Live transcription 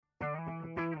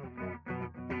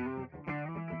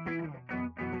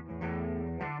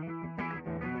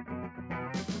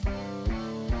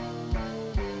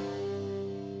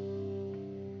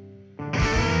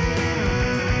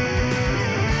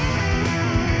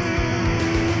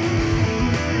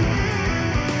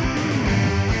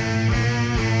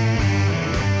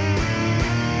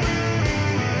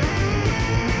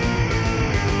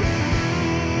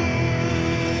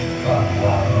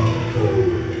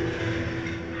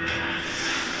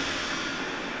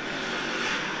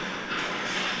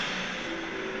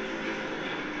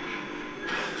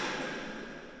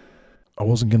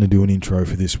wasn't going to do an intro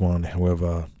for this one.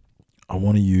 However, I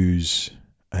want to use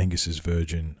Angus's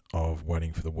version of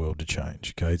Waiting for the World to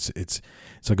Change. Okay, it's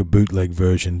like a bootleg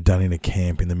version done in a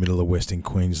camp in the middle of Western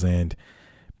Queensland,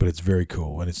 but it's very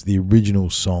cool. And it's the original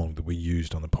song that we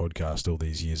used on the podcast all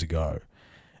these years ago,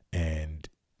 and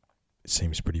it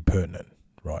seems pretty pertinent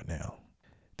right now.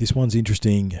 This one's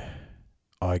interesting.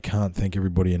 I can't thank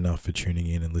everybody enough for tuning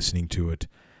in and listening to it.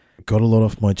 Got a lot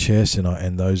off my chest,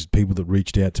 and those people that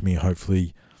reached out to me,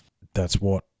 hopefully that's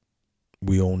what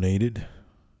we all needed.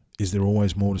 Is there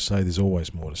always more to say? There's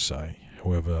always more to say.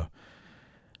 However,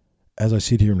 as I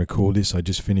sit here and record this, I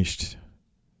just finished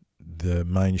the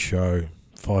main show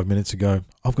 5 minutes ago.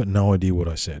 I've got no idea what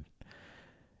I said.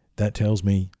 That tells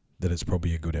me that it's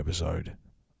probably a good episode.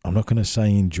 I'm not going to say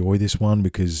enjoy this one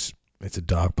because it's a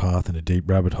dark path and a deep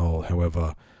rabbit hole.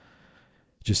 However,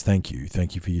 just thank you.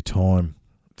 Thank you for your time.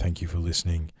 Thank you for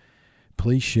listening.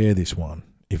 Please share this one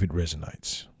if it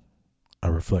resonates.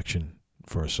 A reflection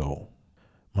for us all.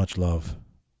 Much love.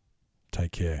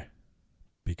 Take care.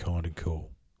 Be kind and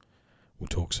cool. We'll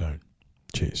talk soon.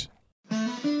 Cheers.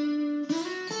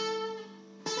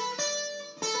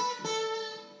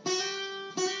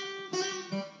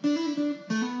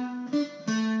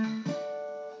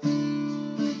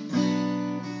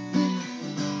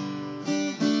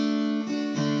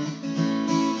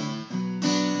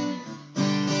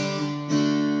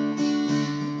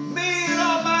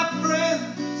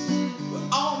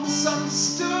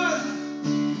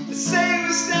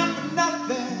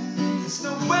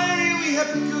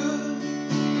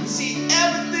 See,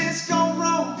 everything's gone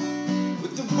wrong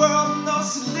with the world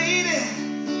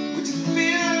oscillating. We just feel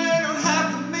it don't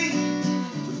have to meet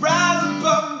to rise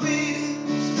above and beat.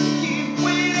 So we keep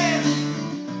waiting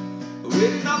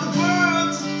on the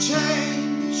world to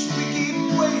change. We keep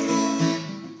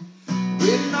waiting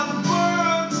on the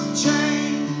world to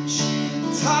change.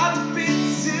 It's hard to beat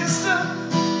the system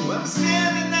when we're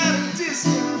standing at a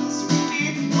distance. We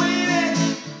keep waiting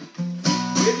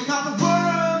on the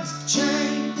world to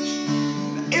change.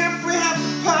 If we have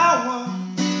the power,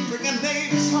 bring our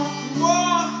neighbors home from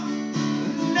war.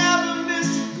 Never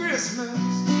missed a Christmas,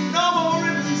 no more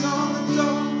ribbons on the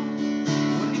door.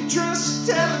 When you trust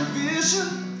your television,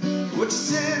 what you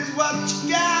say is what you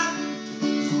got.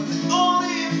 So when the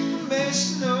only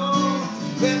information knows,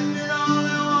 depending on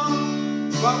the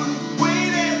one, while we're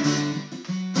waiting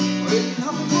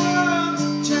on the world to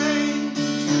change.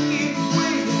 We keep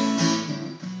waiting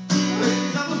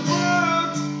on the world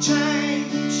to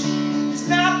change.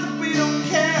 Not that we don't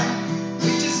care, we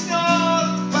just know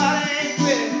that the body ain't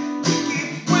fair. We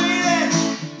keep waiting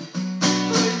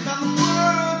on the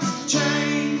world to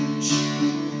change.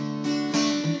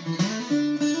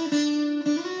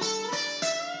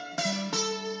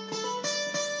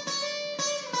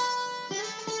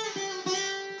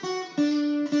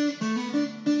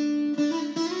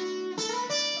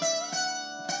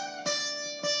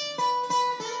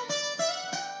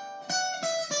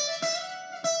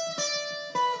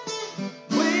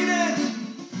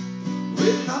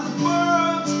 Waiting on the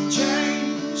world to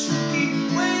change. We keep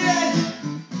waiting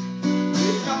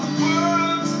on the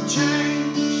world to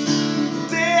change.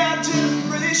 Today our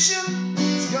generation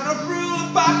is gonna rule the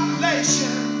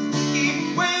population. We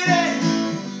keep waiting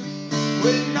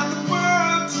on the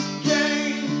world to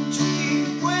change. We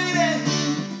keep waiting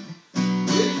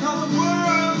on the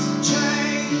world to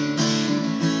change.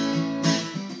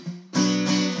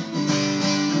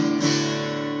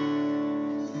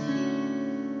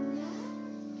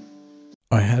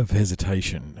 I have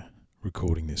hesitation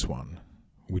recording this one,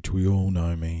 which we all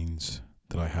know means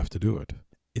that I have to do it.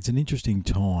 It's an interesting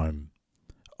time.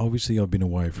 Obviously, I've been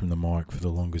away from the mic for the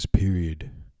longest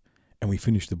period, and we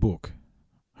finished the book.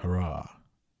 Hurrah.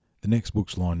 The next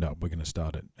book's lined up. We're going to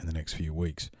start it in the next few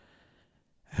weeks.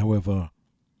 However,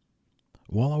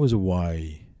 while I was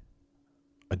away,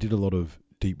 I did a lot of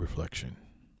deep reflection.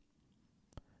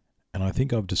 And I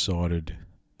think I've decided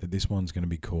that this one's going to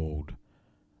be called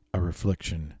A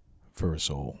Reflection for Us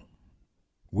All.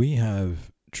 We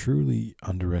have truly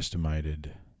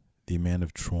underestimated the amount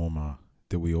of trauma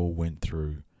that we all went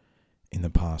through in the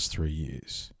past 3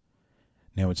 years.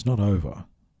 Now, it's not over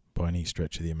by any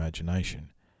stretch of the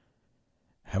imagination.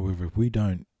 However, if we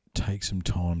don't take some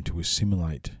time to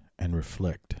assimilate and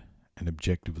reflect and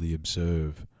objectively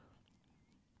observe,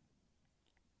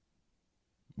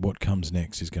 what comes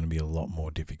next is going to be a lot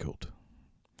more difficult.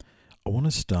 I want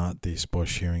to start this by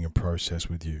sharing a process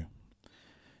with you.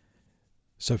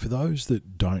 So for those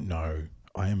that don't know,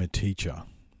 I am a teacher.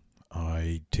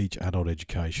 I teach adult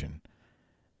education.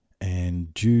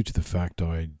 And due to the fact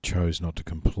I chose not to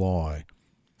comply,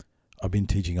 I've been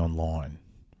teaching online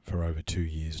for over 2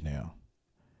 years now,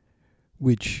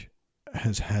 which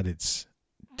has had its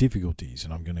difficulties,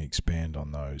 and I'm going to expand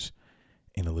on those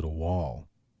in a little while.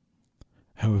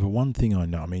 However, one thing I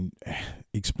know,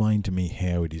 explain to me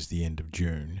how it is the end of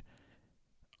June.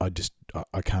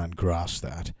 I can't grasp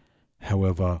that.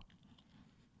 However,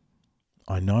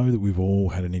 I know that we've all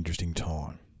had an interesting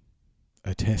time,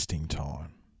 a testing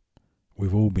time.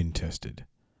 We've all been tested,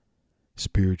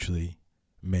 spiritually,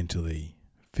 mentally,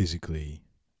 physically,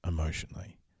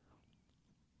 emotionally.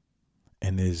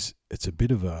 And it's a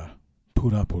bit of a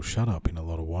put up or shut up in a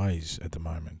lot of ways at the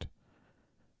moment.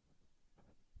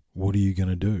 What are you going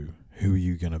to do? Who are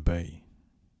you going to be?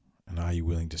 And are you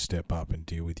willing to step up and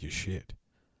deal with your shit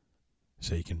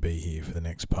so you can be here for the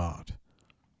next part?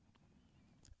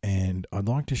 And I'd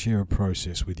like to share a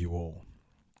process with you all.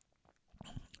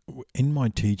 In my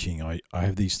teaching, I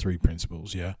have these 3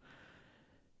 principles, yeah?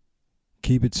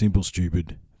 Keep it simple,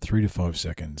 stupid, 3 to 5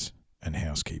 seconds, and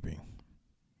housekeeping.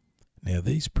 Now,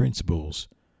 these principles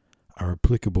are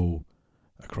applicable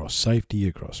across safety,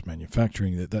 across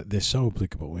manufacturing, that they're so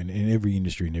applicable in every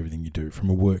industry and everything you do from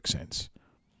a work sense.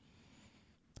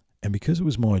 And because it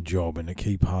was my job, and a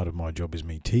key part of my job is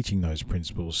me teaching those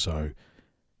principles so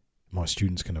my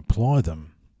students can apply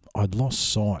them, I'd lost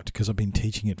sight, because I've been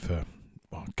teaching it for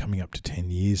coming up to 10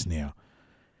 years now.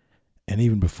 And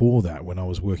even before that, when I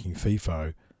was working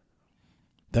FIFO,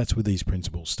 that's where these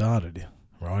principles started,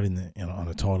 right? On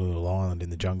a tiny little island in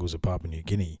the jungles of Papua New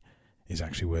Guinea is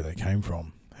actually where they came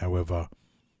from. However,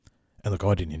 and look,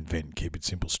 I didn't invent keep it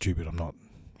simple, stupid. I'm not,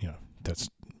 that's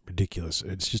ridiculous.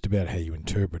 It's just about how you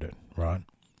interpret it, right?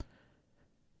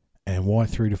 And why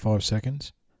 3 to 5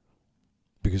 seconds?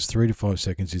 Because 3 to 5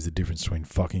 seconds is the difference between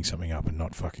fucking something up and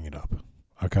not fucking it up,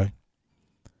 okay?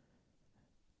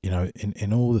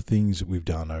 In all the things that we've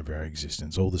done over our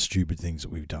existence, all the stupid things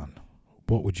that we've done,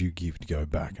 what would you give to go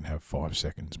back and have 5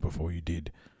 seconds before you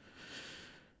did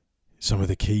some of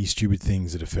the key stupid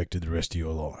things that affected the rest of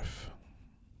your life?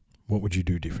 What would you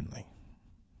do differently?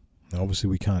 Now, obviously,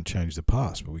 we can't change the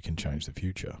past, but we can change the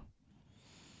future.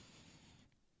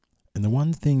 And the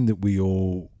one thing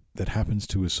that happens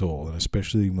to us all, and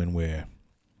especially when we're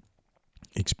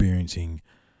experiencing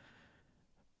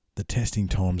the testing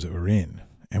times that we're in,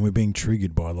 and we're being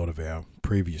triggered by a lot of our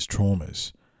previous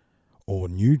traumas, or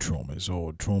new traumas,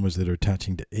 or traumas that are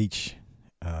attaching to each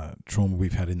trauma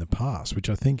we've had in the past, which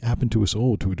I think happened to us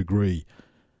all to a degree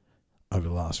over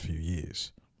the last few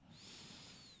years.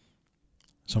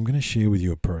 So I'm going to share with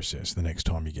you a process the next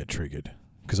time you get triggered,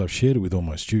 because I've shared it with all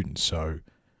my students, so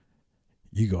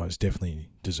you guys definitely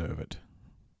deserve it.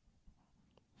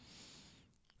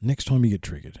 Next time you get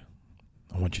triggered,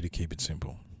 I want you to keep it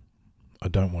simple. I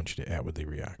don't want you to outwardly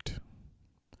react.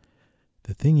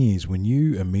 The thing is, when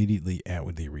you immediately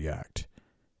outwardly react,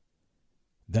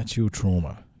 that's your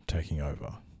trauma taking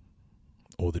over,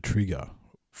 or the trigger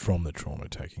from the trauma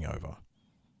taking over.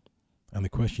 And the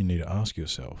question you need to ask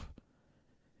yourself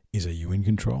is, are you in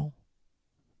control?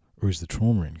 Or is the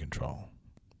trauma in control?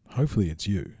 Hopefully it's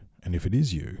you. And if it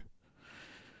is you,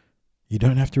 you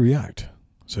don't have to react.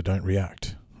 So don't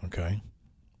react, okay?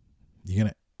 You're going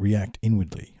to react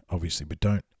inwardly, obviously, but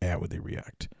don't outwardly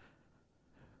react.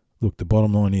 Look, the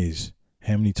bottom line is,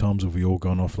 how many times have we all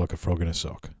gone off like a frog in a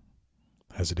sock?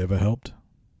 Has it ever helped?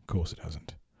 Of course it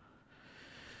hasn't.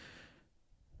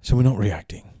 So we're not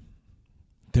reacting.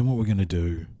 Then what we're going to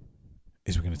do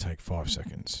is we're going to take 5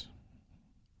 seconds.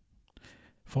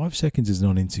 5 seconds is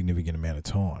not an insignificant amount of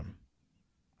time.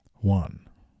 1,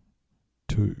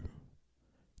 2,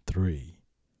 3,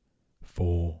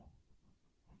 4,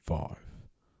 5.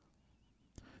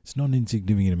 It's not an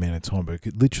insignificant amount of time, but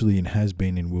it literally and has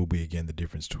been and will be again the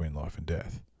difference between life and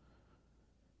death.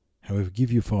 However,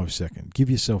 give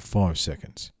yourself 5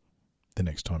 seconds the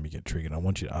next time you get triggered. I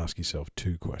want you to ask yourself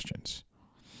 2 questions.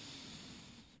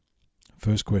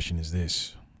 First question is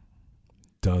this: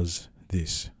 does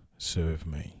this serve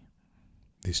me?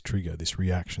 This trigger, this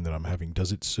reaction that I'm having,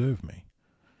 does it serve me?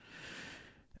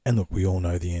 And look, we all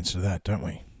know the answer to that, don't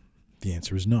we? The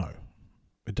answer is no.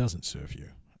 It doesn't serve you,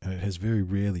 and it has very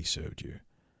rarely served you.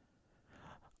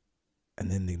 And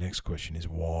then the next question is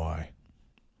why?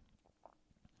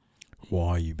 Why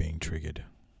are you being triggered?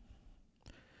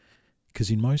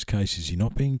 Because in most cases, you're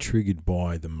not being triggered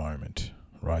by the moment,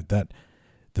 right? That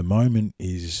the moment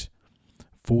is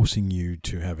forcing you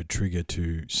to have a trigger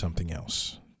to something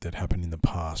else that happened in the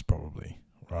past, probably,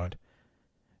 right?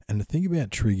 And the thing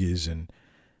about triggers, and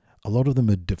a lot of them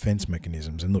are defense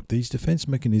mechanisms. And look, these defense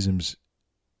mechanisms,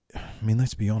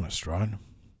 let's be honest, right?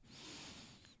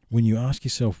 When you ask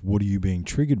yourself, what are you being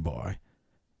triggered by?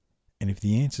 And if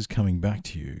the answer's coming back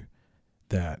to you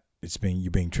that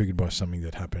you're being triggered by something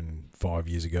that happened 5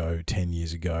 years ago, 10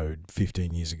 years ago,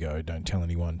 15 years ago. Don't tell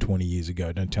anyone 20 years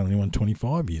ago. Don't tell anyone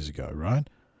 25 years ago, right?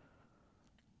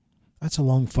 That's a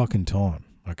long fucking time,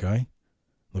 okay?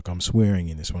 Look, I'm swearing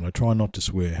in this one. I try not to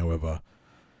swear, however,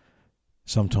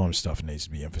 sometimes stuff needs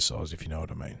to be emphasised, if you know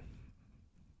what I mean.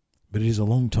 But it is a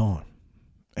long time.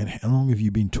 And how long have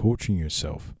you been torturing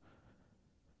yourself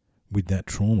with that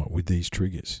trauma, with these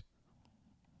triggers?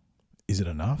 Is it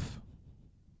enough?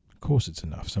 Of course it's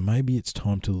enough. So maybe it's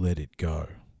time to let it go.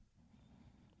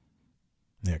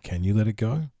 Now, can you let it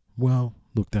go? Well,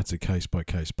 look, that's a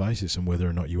case-by-case basis, and whether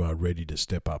or not you are ready to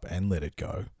step up and let it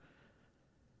go.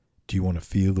 Do you want to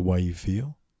feel the way you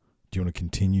feel? Do you want to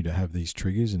continue to have these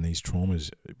triggers and these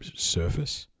traumas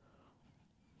surface?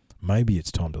 Maybe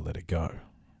it's time to let it go.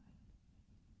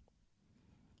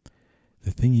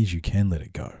 The thing is, you can let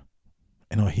it go.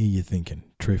 And I hear you thinking,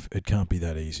 Triff, it can't be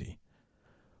that easy.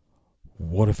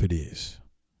 What if it is?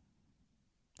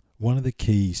 One of the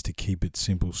keys to keep it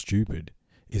simple, stupid,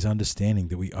 is understanding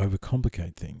that we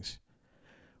overcomplicate things.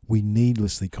 We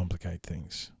needlessly complicate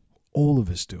things. All of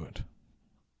us do it.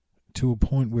 To a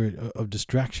point of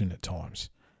distraction at times.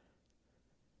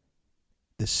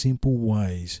 The simple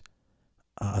ways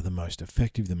are the most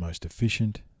effective, the most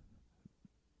efficient,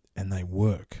 and they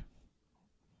work.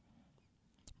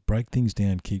 Break things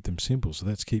down, keep them simple. So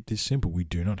let's keep this simple. We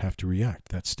do not have to react.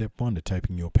 That's step 1 to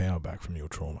taking your power back from your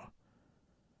trauma.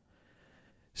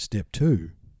 Step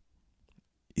 2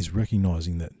 is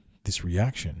recognizing that this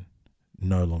reaction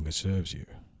no longer serves you.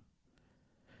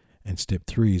 And step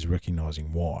 3 is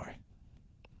recognizing why.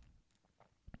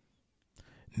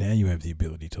 Now you have the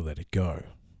ability to let it go.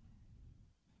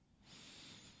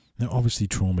 Now, obviously,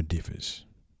 trauma differs.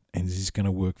 And is this going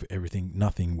to work for everything?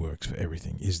 Nothing works for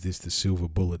everything. Is this the silver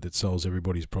bullet that solves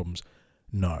everybody's problems?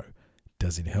 No.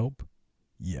 Does it help?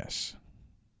 Yes.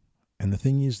 And the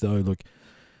thing is, though, look,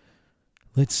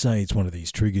 let's say it's one of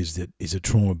these triggers that is a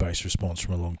trauma-based response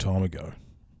from a long time ago.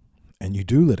 And you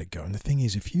do let it go. And the thing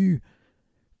is, if you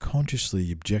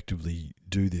consciously, objectively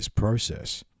do this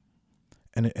process,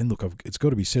 and look, it's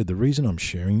got to be said, the reason I'm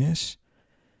sharing this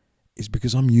is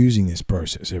because I'm using this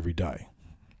process every day.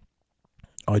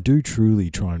 I do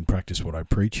truly try and practice what I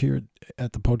preach here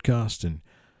at the podcast, and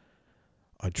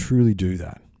I truly do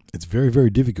that. It's very, very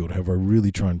difficult, however, I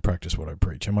really try and practice what I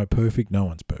preach. Am I perfect? No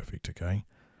one's perfect, okay?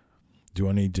 Do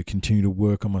I need to continue to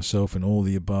work on myself and all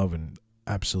the above? And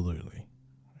absolutely.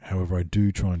 However, I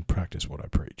do try and practice what I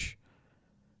preach.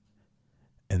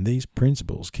 And these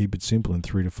principles, keep it simple in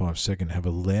 3 to 5 seconds, have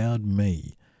allowed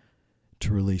me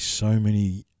to release so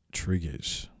many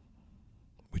triggers,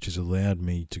 which has allowed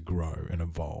me to grow and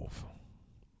evolve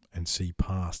and see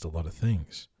past a lot of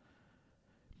things.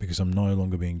 Because I'm no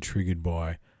longer being triggered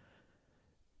by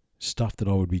stuff that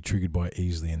I would be triggered by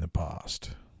easily in the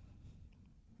past.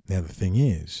 Now the thing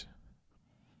is,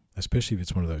 especially if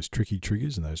it's one of those tricky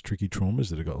triggers and those tricky traumas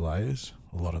that have got layers,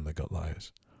 a lot of them have got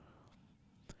layers.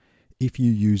 If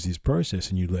you use this process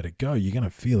and you let it go, you're going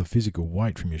to feel a physical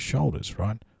weight from your shoulders,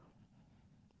 right?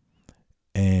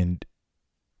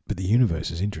 But the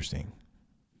universe is interesting.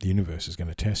 The universe is going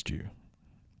to test you.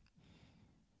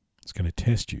 It's going to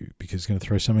test you because it's going to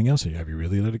throw something else at you. Have you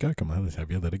really let it go? Come on,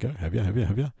 have you let it go? Have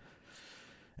you?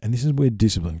 And this is where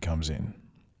discipline comes in.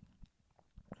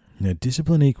 Now,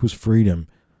 discipline equals freedom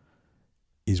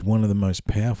is one of the most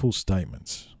powerful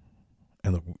statements.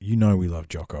 And look, you know we love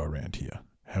Jocko around here.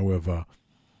 However,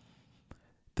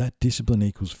 that discipline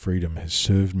equals freedom has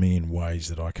served me in ways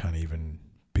that I can't even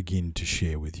begin to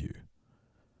share with you.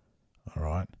 All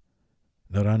right?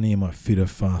 Not only am I fitter,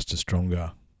 faster,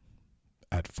 stronger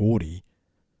at 40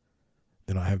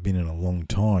 than I have been in a long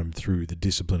time through the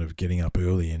discipline of getting up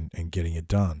early and getting it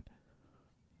done.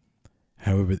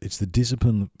 However, it's the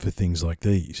discipline for things like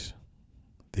these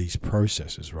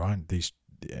processes, right?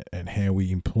 And how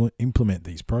we implement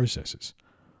these processes.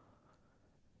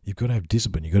 You've got to have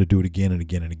discipline. You've got to do it again and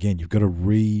again and again. You've got to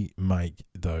remake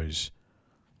those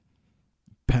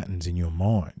patterns in your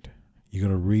mind. You've got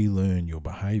to relearn your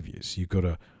behaviors. You've got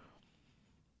to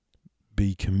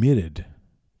be committed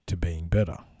to being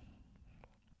better.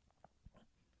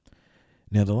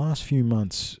 Now, the last few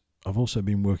months, I've also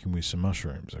been working with some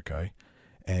mushrooms, okay?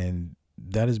 And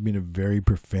that has been a very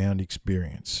profound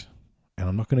experience. And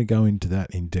I'm not going to go into that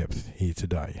in depth here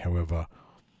today. However,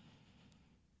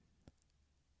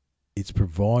 it's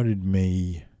provided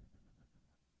me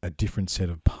a different set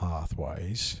of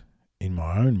pathways in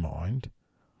my own mind.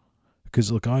 Because,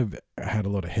 look, I've had a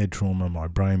lot of head trauma, my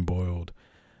brain boiled.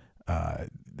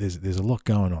 There's a lot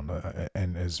going on.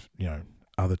 And as, you know,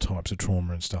 other types of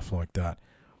trauma and stuff like that.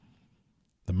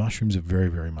 The mushrooms have very,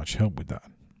 very much helped with that.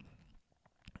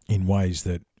 in ways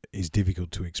that is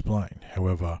difficult to explain.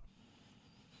 However,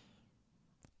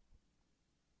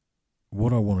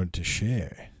 what I wanted to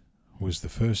share was the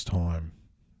first time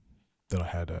that I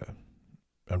had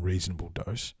a reasonable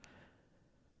dose.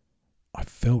 I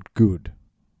felt good.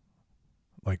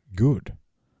 Like good.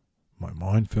 My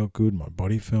mind felt good, my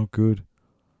body felt good.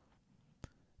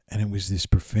 And it was this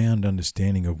profound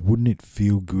understanding of, wouldn't it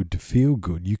feel good to feel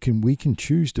good? We can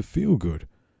choose to feel good.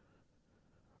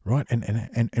 Right?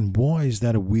 And why is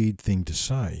that a weird thing to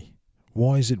say?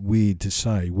 Why is it weird to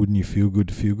say, wouldn't you feel good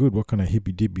to feel good? What kind of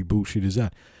hippy-dippy bullshit is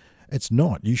that? It's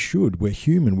not. You should. We're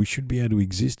human. We should be able to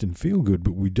exist and feel good,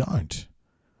 but we don't.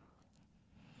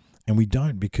 And we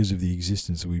don't because of the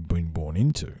existence that we've been born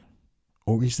into.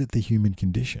 Or is it the human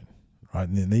condition? Right?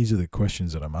 And these are the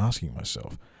questions that I'm asking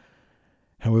myself.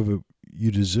 However, you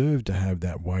deserve to have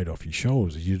that weight off your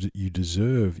shoulders.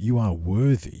 You are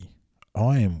worthy.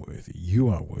 I am worthy. You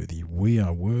are worthy. We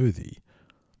are worthy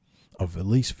of at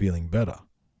least feeling better.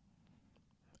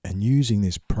 And using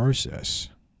this process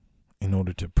in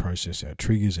order to process our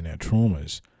triggers and our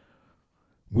traumas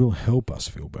will help us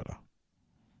feel better.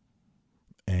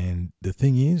 And the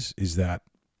thing is that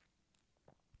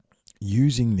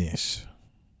using this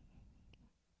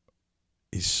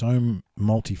is so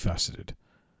multifaceted.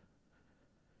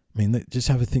 I mean, just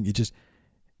have a think. It just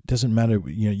doesn't matter.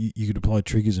 You could apply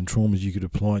triggers and traumas. You could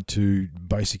apply it to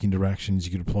basic interactions.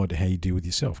 You could apply it to how you deal with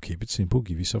yourself. Keep it simple.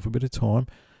 Give yourself a bit of time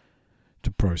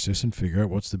to process and figure out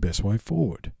what's the best way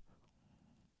forward.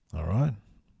 All right?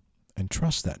 And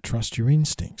trust that. Trust your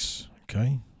instincts.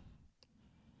 Okay?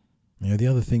 Now, the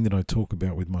other thing that I talk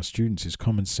about with my students is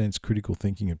common sense, critical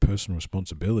thinking, and personal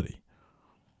responsibility.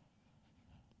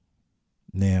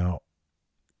 Now,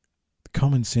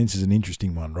 common sense is an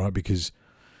interesting one, right? Because,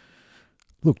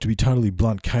 look, to be totally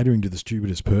blunt, catering to the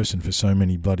stupidest person for so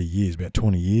many bloody years, about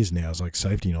 20 years now, as like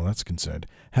safety and all that's concerned,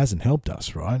 hasn't helped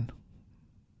us, right?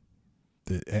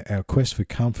 Our quest for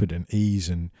comfort and ease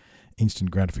and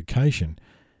instant gratification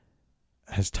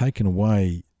has taken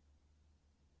away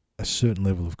a certain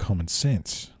level of common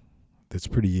sense that's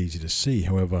pretty easy to see.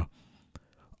 However,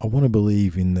 I want to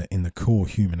believe in the core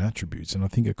human attributes, and I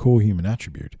think a core human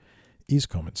attribute is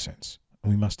common sense,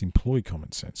 and we must employ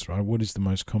common sense, right? What is the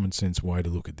most common sense way to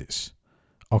look at this?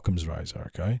 Occam's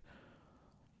razor, okay?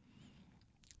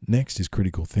 Next is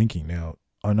critical thinking. Now,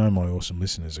 I know my awesome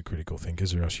listeners are critical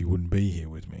thinkers, or else you wouldn't be here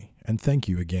with me. And thank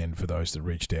you again for those that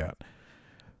reached out.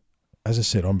 As I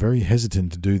said, I'm very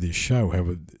hesitant to do this show.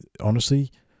 However,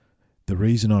 honestly, the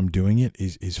reason I'm doing it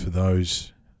is for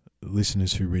those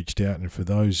listeners who reached out and for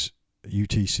those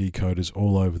UTC coders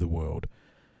all over the world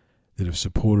that have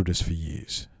supported us for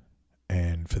years,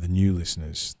 and for the new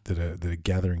listeners that are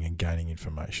gathering and gaining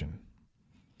information.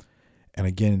 And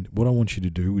again, what I want you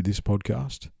to do with this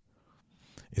podcast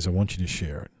is I want you to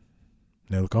share it.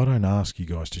 Now, look, I don't ask you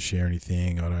guys to share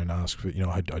anything. I don't ask for,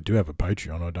 I do have a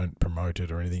Patreon. I don't promote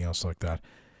it or anything else like that.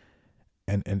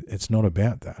 And it's not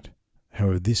about that.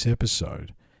 However, this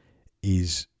episode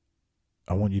is,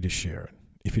 I want you to share it.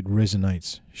 If it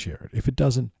resonates, share it. If it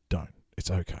doesn't, don't.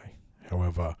 It's okay.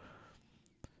 However,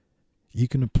 you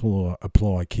can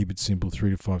apply, keep it simple,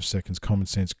 3 to 5 seconds, common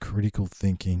sense, critical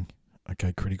thinking.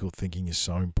 Okay, critical thinking is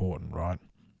so important, right?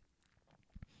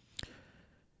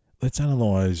 Let's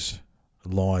analyze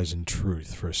lies and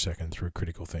truth for a second through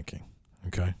critical thinking,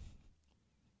 okay?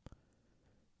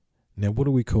 Now, what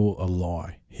do we call a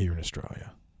lie here in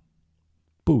Australia?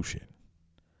 Bullshit.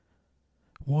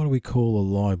 Why do we call a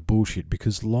lie bullshit?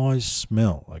 Because lies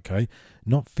smell, okay?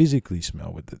 Not physically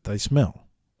smell, but they smell.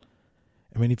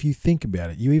 I mean, if you think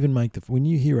about it, you even make when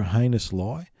you hear a heinous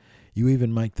lie, you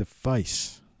even make the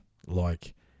face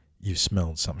like you've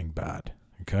smelled something bad,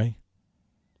 okay?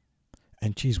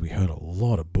 And geez, we heard a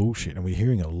lot of bullshit, and we're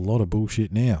hearing a lot of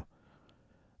bullshit now.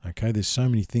 Okay, there's so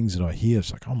many things that I hear,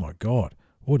 it's like, oh my God,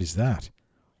 what is that?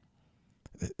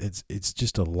 It's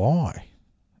just a lie.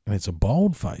 And it's a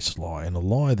bold-faced lie, and a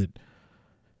lie that,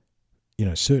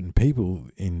 certain people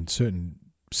in certain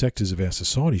sectors of our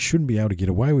society shouldn't be able to get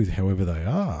away with however they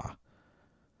are.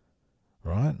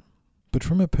 Right? But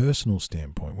from a personal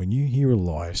standpoint, when you hear a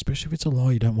lie, especially if it's a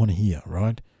lie you don't want to hear,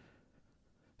 right?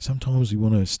 Sometimes we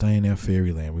want to stay in our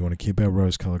fairyland. We want to keep our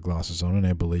rose-colored glasses on, and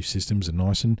our belief systems are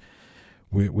nice, and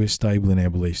we're stable in our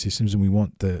belief systems, and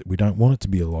we don't want it to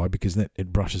be a lie because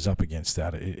it brushes up against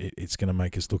that. It's going to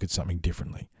make us look at something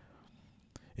differently.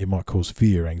 It might cause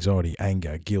fear, anxiety,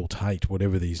 anger, guilt, hate,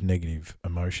 whatever these negative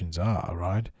emotions are,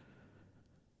 right?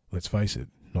 Let's face it,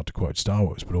 not to quote Star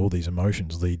Wars, but all these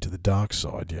emotions lead to the dark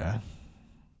side, yeah?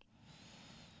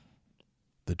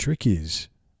 The trick is,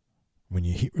 when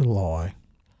you hear a lie,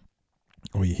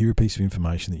 or you hear a piece of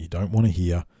information that you don't want to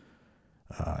hear,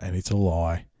 and it's a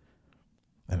lie,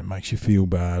 and it makes you feel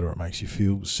bad or it makes you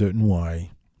feel a certain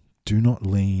way, do not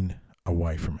lean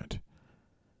away from it.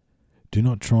 Do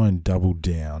not try and double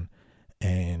down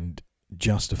and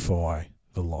justify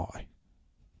the lie.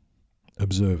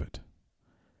 Observe it.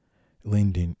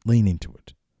 Lean into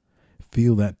it.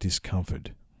 Feel that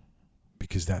discomfort,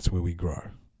 because that's where we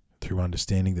grow, through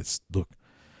understanding that, look,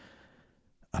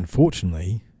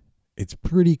 unfortunately, it's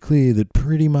pretty clear that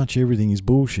pretty much everything is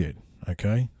bullshit,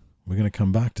 okay? We're going to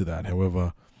come back to that.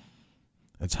 However,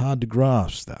 it's hard to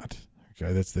grasp that,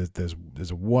 okay?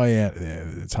 There's a way out there.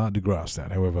 It's hard to grasp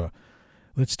that. However,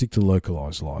 let's stick to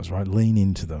localized lies, right? Lean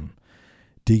into them,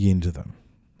 dig into them,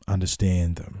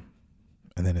 understand them,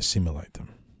 and then assimilate them.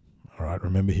 All right,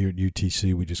 remember here at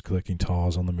UTC, we're just collecting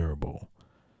tiles on the mirror ball.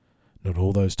 Not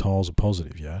all those tiles are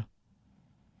positive, yeah?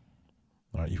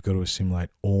 All right, you've got to assimilate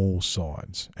all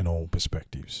sides and all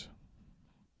perspectives.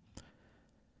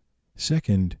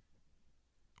 Second,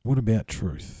 what about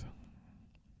truth?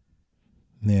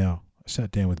 Now, I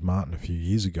sat down with Martin a few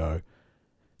years ago.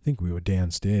 I think we were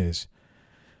downstairs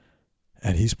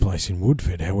at his place in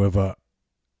Woodford. However,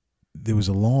 there was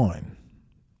a line.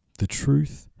 The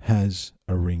truth has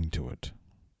a ring to it.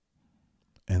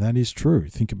 And that is true.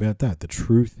 Think about that. The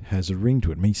truth has a ring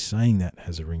to it. Me saying that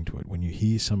has a ring to it. When you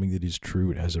hear something that is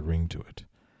true, it has a ring to it.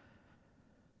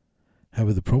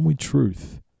 However, the problem with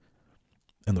truth,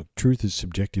 and look, truth is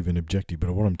subjective and objective,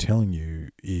 but what I'm telling you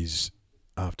is,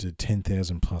 after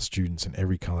 10,000 plus students in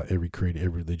every colour, every creed,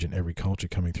 every religion, every culture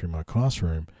coming through my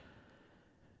classroom,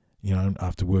 you know,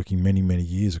 after working many, many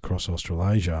years across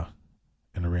Australasia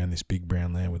and around this big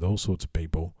brown land with all sorts of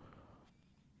people,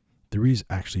 there is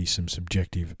actually some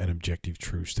subjective and objective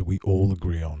truths that we all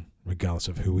agree on, regardless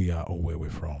of who we are or where we're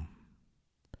from.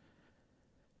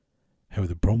 However,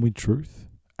 the problem with truth,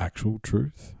 actual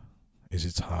truth, is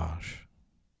it's harsh.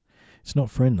 It's not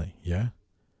friendly, yeah?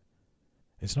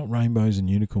 It's not rainbows and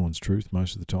unicorns truth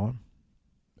most of the time.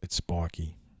 It's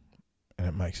spiky, and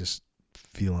it makes us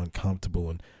feel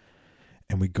uncomfortable,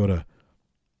 and we've got to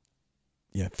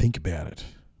think about it,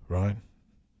 right?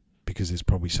 Because there's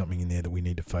probably something in there that we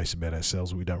need to face about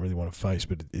ourselves that we don't really want to face,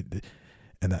 but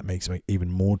and that makes it even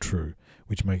more true,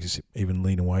 which makes us even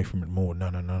lean away from it more.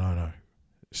 No.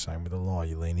 Same with a lie,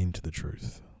 you lean into the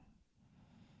truth.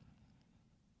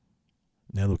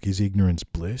 Now look, is ignorance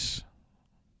bliss?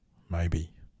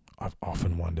 Maybe. I've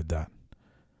often wondered that.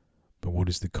 But what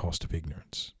is the cost of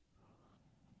ignorance?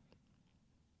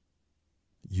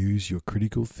 Use your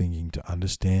critical thinking to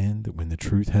understand that when the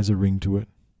truth has a ring to it,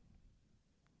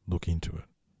 look into it.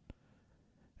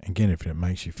 Again, if it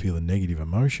makes you feel a negative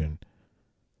emotion,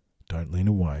 don't lean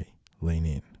away, lean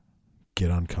in.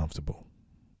 Get uncomfortable.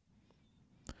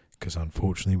 Because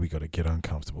unfortunately, we got to get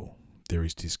uncomfortable. There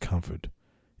is discomfort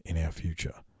in our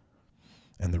future.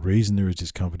 And the reason there is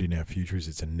discomfort in our future is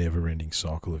it's a never-ending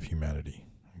cycle of humanity.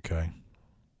 Okay?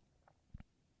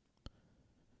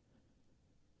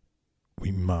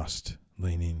 We must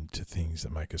lean into things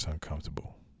that make us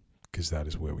uncomfortable, because that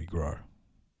is where we grow.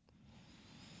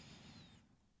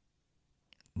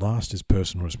 Last is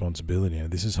personal responsibility. Now,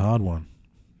 this is a hard one.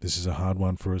 This is a hard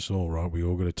one for us all, right? We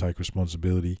all got to take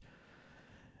responsibility.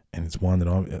 And it's one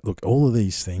that look, all of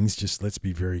these things, just let's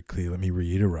be very clear. Let me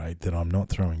reiterate that I'm not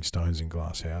throwing stones in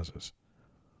glass houses.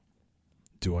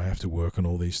 Do I have to work on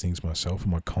all these things myself?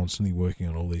 Am I constantly working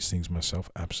on all these things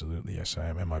myself? Absolutely, yes I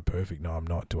am. Am I perfect? No, I'm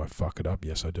not. Do I fuck it up?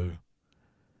 Yes, I do.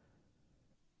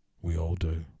 We all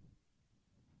do.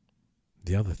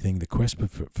 The other thing, the quest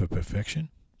for perfection,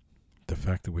 the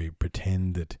fact that we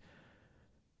pretend that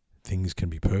things can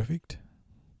be perfect,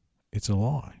 it's a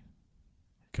lie.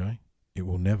 Okay? It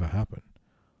will never happen.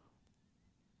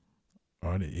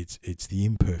 Right? It's the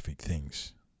imperfect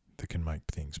things that can make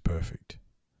things perfect.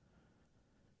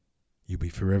 You'll be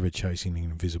forever chasing an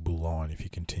invisible line if you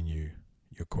continue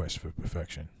your quest for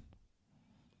perfection.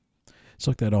 It's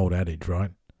like that old adage,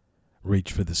 right?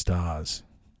 Reach for the stars.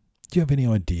 Do you have any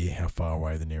idea how far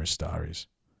away the nearest star is?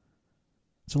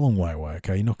 It's a long way away,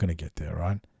 okay? You're not going to get there,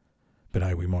 right? But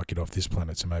hey, we might get off this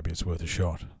planet, so maybe it's worth a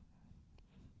shot.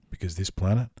 Because this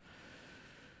planet...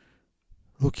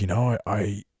 Look,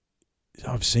 I've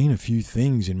seen a few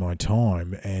things in my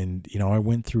time, and, I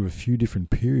went through a few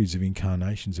different periods of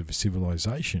incarnations of a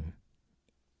civilization,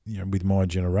 with my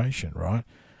generation, right?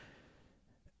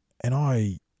 And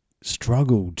I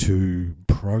struggled to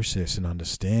process and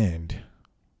understand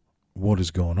what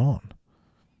has gone on.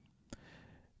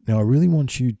 Now, I really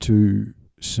want you to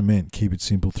cement, keep it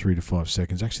simple, 3 to 5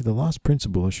 seconds. Actually, the last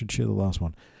principle, I should share the last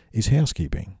one, is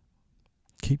housekeeping.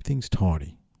 Keep things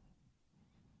tidy.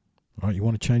 All right, you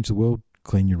want to change the world?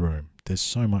 clean your room. There's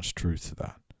so much truth to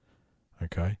that.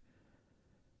 Okay?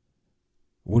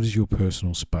 What does your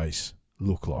personal space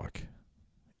look like?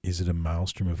 Is it a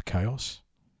maelstrom of chaos?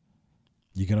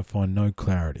 You're going to find no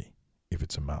clarity if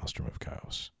it's a maelstrom of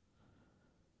chaos.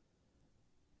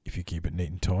 If you keep it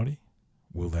neat and tidy,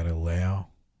 will that allow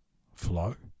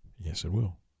flow? Yes, it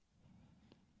will.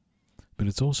 But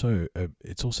it's also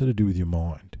to do with your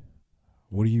mind.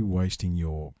 What are you wasting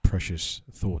your precious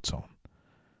thoughts on?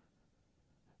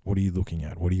 What are you looking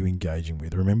at? What are you engaging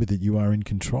with? Remember that you are in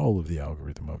control of the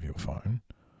algorithm of your phone.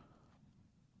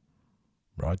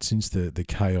 Right? Since the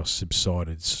chaos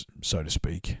subsided, so to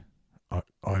speak,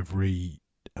 I've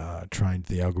trained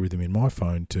the algorithm in my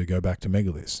phone to go back to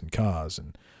megaliths and cars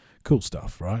and cool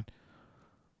stuff, right?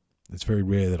 It's very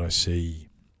rare that I see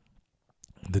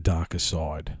the darker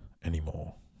side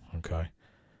anymore, okay?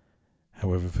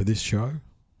 However, for this show,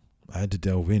 I had to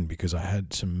delve in because I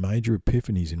had some major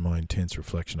epiphanies in my intense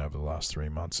reflection over the last 3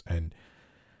 months, and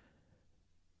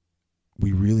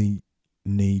we really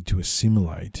need to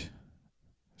assimilate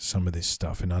some of this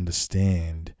stuff and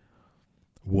understand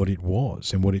what it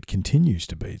was and what it continues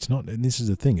to be. It's not, and this is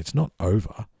the thing, it's not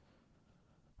over,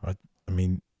 right? I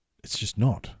mean, it's just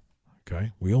not,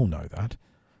 okay? We all know that.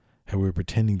 How we're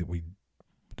pretending that we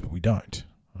don't,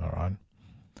 all right?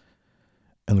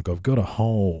 And look, I've got a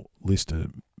whole list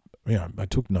of, I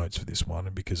took notes for this one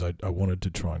because I wanted to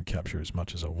try and capture as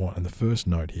much as I want. And the first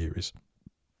note here is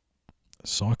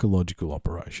psychological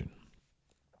operation.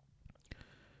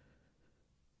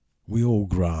 We all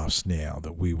grasp now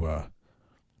that we were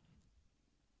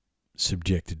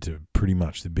subjected to pretty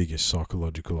much the biggest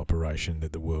psychological operation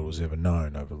that the world has ever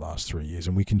known over the last 3 years,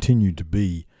 and we continue to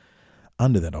be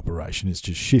under that operation. It's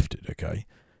just shifted, okay?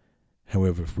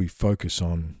 However, if we focus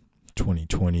on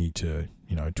 2020 to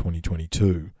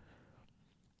 2022,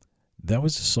 that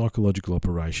was a psychological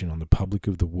operation on the public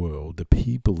of the world, the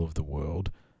people of the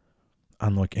world,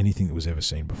 unlike anything that was ever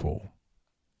seen before.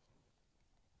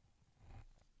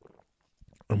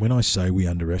 And when I say we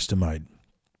underestimate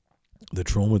the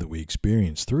trauma that we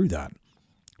experience through that,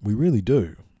 we really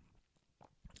do.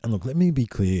 And look, let me be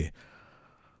clear.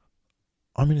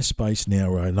 I'm in a space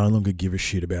now where I no longer give a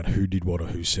shit about who did what or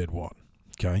who said what,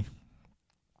 okay?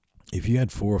 If you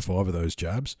had 4 or 5 of those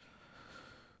jabs,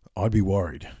 I'd be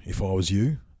worried if I was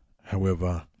you.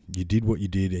 However, you did what you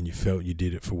did and you felt you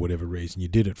did it for whatever reason you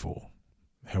did it for.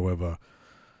 However,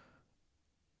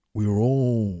 we were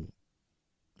all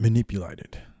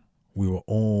manipulated. We were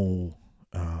all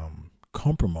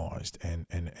compromised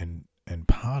and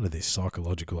part of this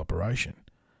psychological operation,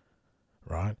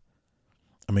 right?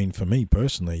 I mean, for me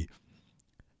personally,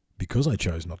 because I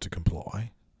chose not to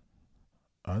comply,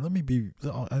 let me be,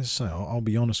 as I say, I'll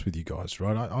be honest with you guys,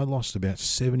 right? I lost about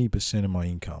 70% of my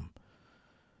income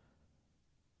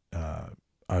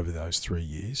over those 3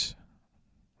 years,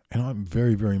 and I'm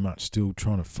very, very much still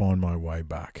trying to find my way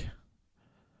back,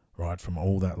 right, from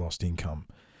all that lost income.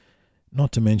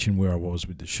 Not to mention where I was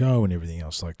with the show and everything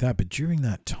else like that, but during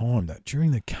that time,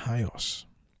 during the chaos,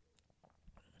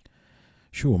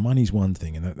 sure, money's one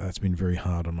thing, and that's been very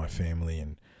hard on my family,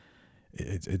 and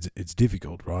it's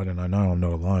difficult, right? And I know I'm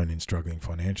not alone in struggling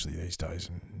financially these days,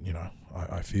 and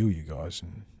I feel you guys,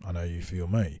 and I know you feel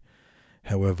me.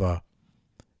 However,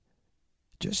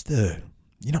 just I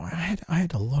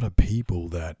had a lot of people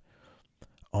that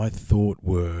I thought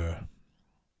were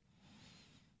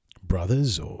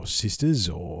brothers or sisters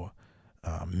or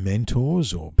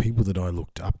mentors or people that I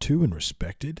looked up to and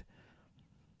respected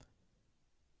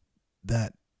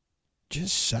that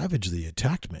just savagely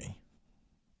attacked me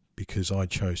because I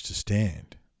chose to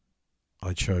stand.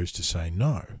 I chose to say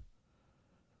no.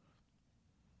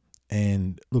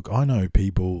 And look, I know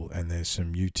people, and there's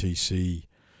some UTC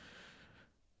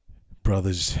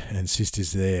brothers and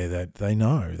sisters there that they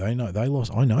know they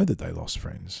lost. I know that they lost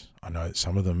friends. I know that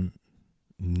some of them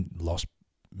lost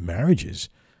marriages,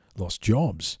 lost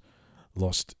jobs,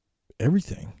 lost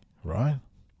everything, right?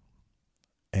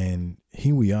 And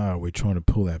here we are, we're trying to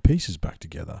pull our pieces back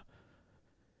together,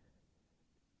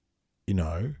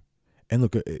 And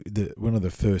look, one of the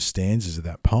first stanzas of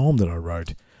that poem that I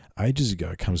wrote ages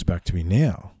ago comes back to me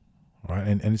now, right?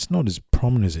 And it's not as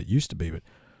prominent as it used to be, but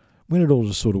when it all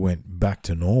just sort of went back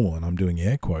to normal, and I'm doing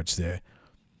air quotes there,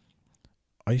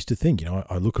 I used to think,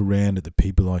 I look around at the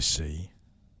people I see,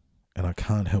 and I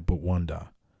can't help but wonder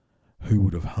who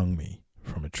would have hung me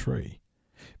from a tree.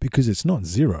 Because it's not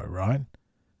zero, right?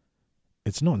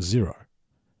 It's not zero.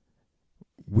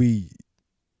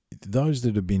 Those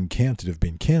that have been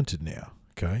counted now,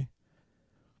 okay?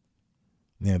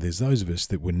 Now, there's those of us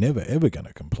that were never, ever going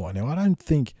to comply. Now, I don't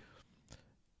think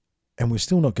And we're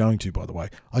still not going to, by the way.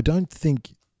 I don't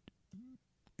think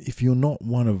if you're not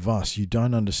one of us, you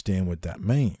don't understand what that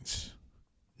means.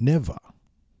 Never.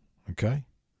 Okay?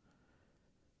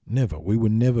 Never. We were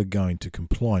never going to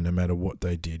comply no matter what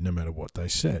they did, no matter what they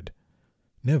said.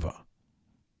 Never.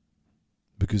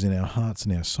 Because in our hearts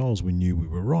and our souls, we knew we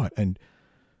were right. And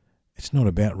it's not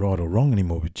about right or wrong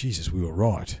anymore, but Jesus, we were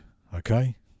right.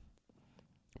 Okay?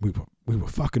 We were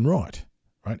fucking right.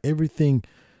 Right? Everything,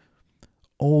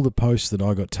 all the posts that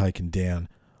I got taken down,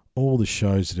 all the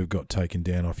shows that have got taken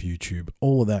down off YouTube,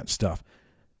 all of that stuff,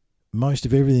 most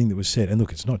of everything that was said, and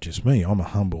look, it's not just me, I'm a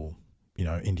humble,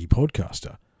 indie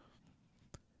podcaster.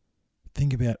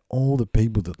 Think about all the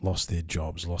people that lost their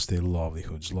jobs, lost their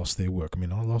livelihoods, lost their work. I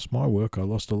mean, I lost my work, I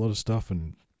lost a lot of stuff,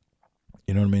 and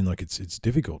you know what I mean? Like, it's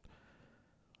difficult.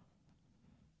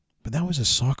 But that was a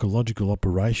psychological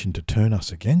operation to turn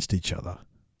us against each other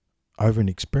over an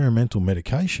experimental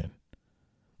medication.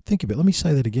 Think about it. Let me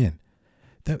say that again.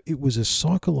 That it was a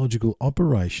psychological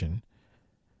operation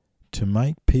to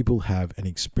make people have an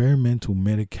experimental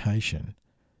medication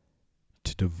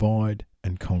to divide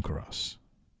and conquer us.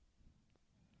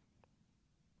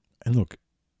 And look,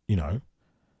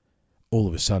 all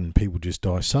of a sudden people just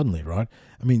die suddenly, right?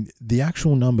 I mean, the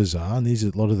actual numbers are, and these are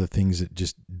a lot of the things that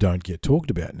just don't get talked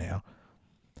about now,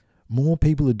 more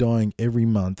people are dying every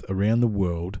month around the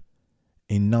world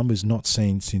in numbers not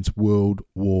seen since World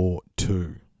War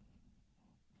II.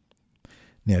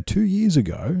 Now, 2 years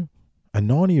ago, a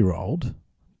 90-year-old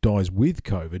dies with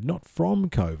COVID, not from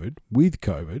COVID, with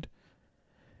COVID,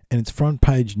 and it's front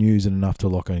page news and enough to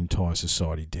lock an entire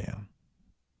society down.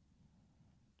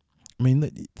 I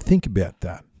mean, think about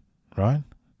that, right?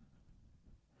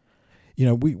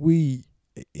 We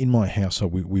in my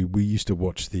household, we used to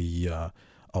watch the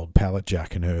old Pallet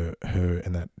Jack and her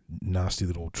and that nasty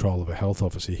little troll of a health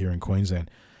officer here in Queensland.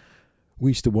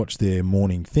 We used to watch their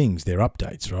morning things, their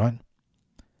updates, right?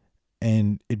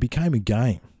 And it became a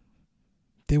game.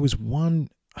 There was one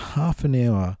half an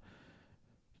hour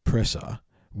presser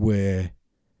where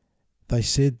they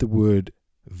said the word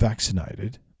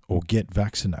vaccinated or get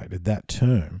vaccinated, that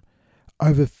term,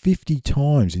 over 50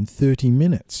 times in 30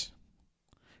 minutes.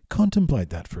 Contemplate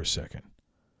that for a second.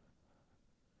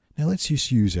 Now let's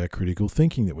just use our critical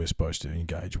thinking that we're supposed to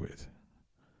engage with.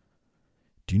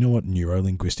 Do you know what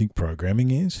neuro-linguistic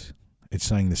programming is? It's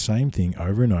saying the same thing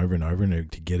over and over and over and over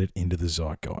to get it into the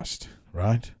zeitgeist,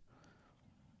 right?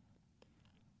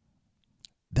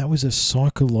 That was a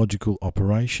psychological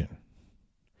operation.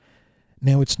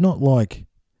 Now, it's not like,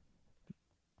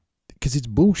 because it's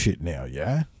bullshit now,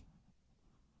 yeah?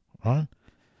 Right?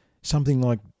 Something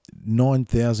like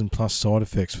 9,000 plus side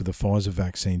effects for the Pfizer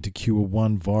vaccine to cure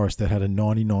one virus that had a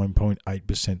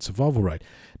 99.8% survival rate.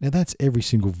 Now, that's every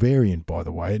single variant, by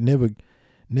the way. It never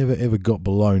ever got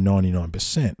below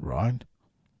 99%, right?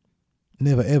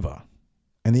 Never ever.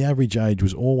 And the average age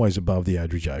was always above the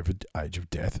average age of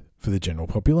death for the general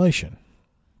population.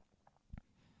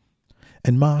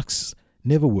 And masks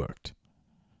never worked.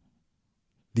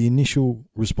 The initial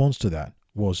response to that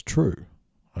was true,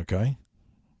 okay?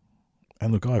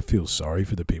 And look, I feel sorry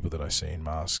for the people that I see in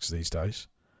masks these days.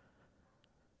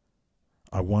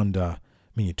 I wonder,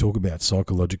 you talk about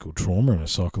psychological trauma and a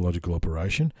psychological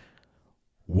operation.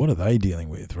 What are they dealing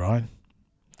with, right?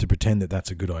 To pretend that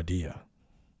that's a good idea.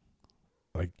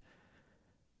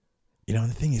 And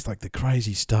the thing is, the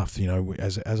crazy stuff,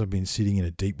 as I've been sitting in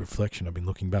a deep reflection, I've been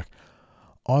looking back.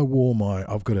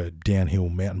 I've got a downhill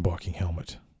mountain biking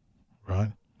helmet,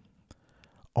 right?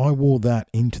 I wore that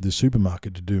into the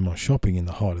supermarket to do my shopping in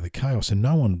the height of the chaos, and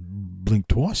no one blinked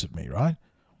twice at me, right?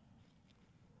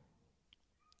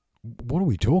 What are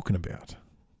we talking about?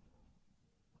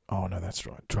 Oh, no, that's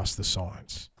right. Trust the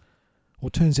science. Well,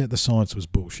 it turns out the science was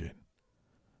bullshit.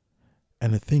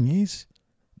 And the thing is,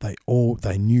 they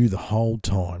knew the whole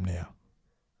time now.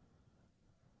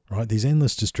 Right? These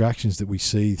endless distractions that we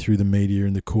see through the media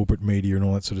and the corporate media and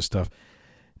all that sort of stuff,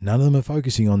 none of them are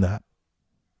focusing on that.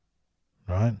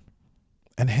 Right?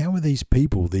 And how are these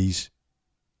people, these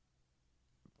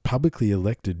publicly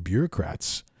elected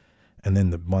bureaucrats, and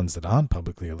then the ones that aren't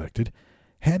publicly elected,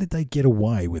 how did they get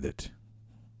away with it?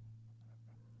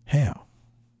 How?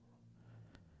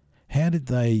 How did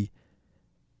they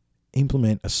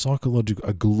implement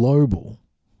a global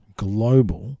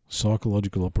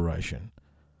psychological operation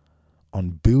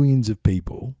on billions of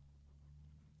people,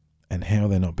 and how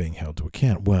they're not being held to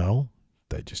account? Well,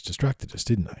 they just distracted us,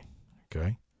 didn't they?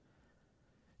 Okay.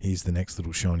 Here's the next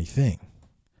little shiny thing.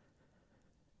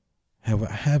 However,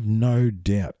 have no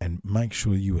doubt and make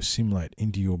sure you assimilate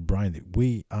into your brain that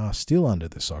we are still under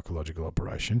the psychological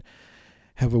operation,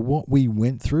 However, what we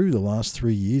went through the last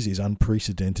 3 years is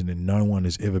unprecedented, and no one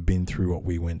has ever been through what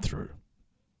we went through.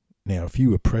 Now, if you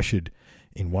were pressured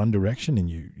in one direction and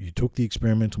you took the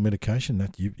experimental medication,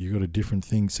 that you got a different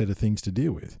set of things to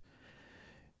deal with.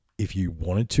 If you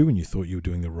wanted to and you thought you were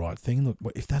doing the right thing, look,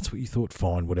 if that's what you thought,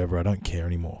 fine, whatever, I don't care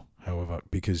anymore. However,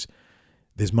 because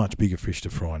there's much bigger fish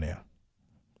to fry now.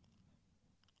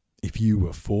 If you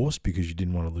were forced because you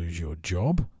didn't want to lose your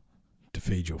job to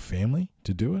feed your family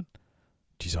to do it,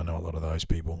 geez, I know a lot of those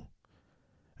people,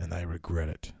 and they regret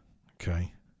it,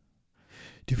 okay?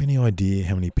 Do you have any idea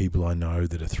how many people I know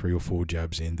that are 3 or 4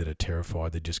 jabs in that are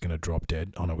terrified they're just going to drop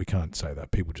dead? Oh, no, we can't say that.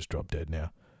 People just drop dead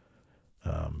now.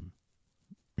 I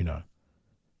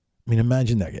mean,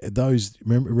 imagine that.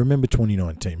 Remember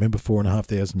 2019. Remember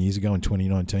 4,500 years ago in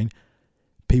 2019?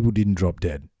 People didn't drop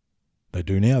dead. They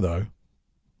do now, though.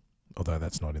 Although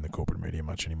that's not in the corporate media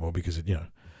much anymore because,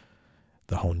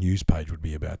 the whole news page would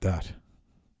be about that.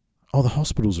 Oh, the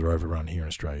hospitals are overrun here in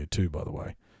Australia too, by the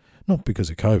way. Not because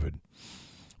of COVID.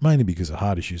 Mainly because of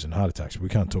heart issues and heart attacks. But we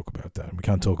can't talk about that. And we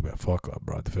can't talk about Fight Club,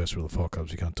 right? The first rule of Fight Club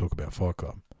is we can't talk about Fight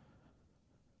Club.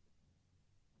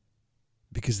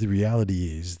 Because the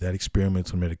reality is that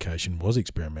experimental medication was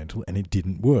experimental and it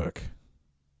didn't work.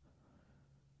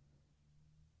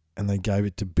 And they gave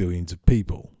it to billions of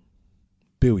people.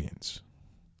 Billions.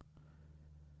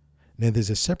 Now, there's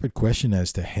a separate question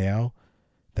as to how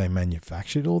they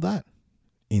manufactured all that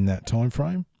in that time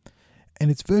frame. And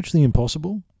it's virtually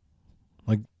impossible.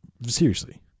 Like,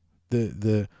 seriously.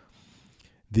 The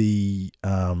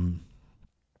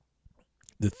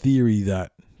theory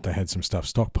that they had some stuff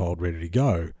stockpiled ready to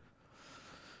go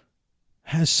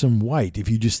has some weight if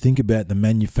you just think about the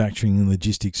manufacturing and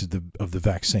logistics of the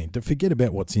vaccine. Don't forget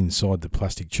about what's inside the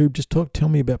plastic tube. Just tell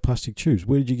me about plastic tubes.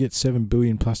 Where did you get 7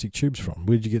 billion plastic tubes from?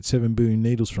 Where did you get 7 billion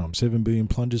needles from? 7 billion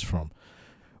plungers from?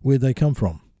 Where'd they come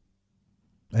from?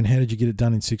 And how did you get it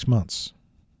done in 6 months?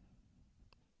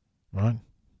 Right?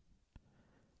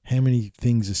 How many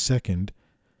things a second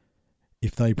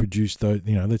if they produced those,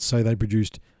 let's say they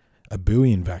produced 1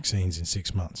 billion vaccines in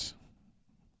 6 months.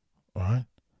 All right?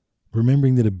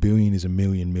 Remembering that 1 billion is 1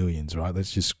 million millions, right?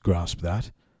 Let's just grasp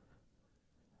that.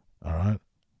 All right?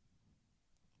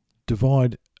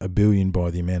 Divide 1 billion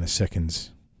by the amount of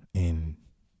seconds in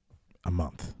a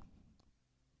month.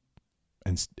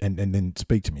 And then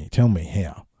speak to me. Tell me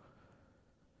how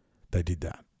they did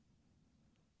that.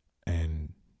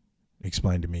 And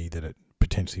explain to me that it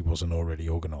potentially wasn't already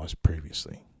organised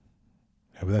previously.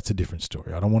 However, that's a different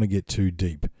story. I don't want to get too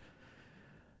deep.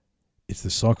 It's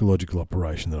the psychological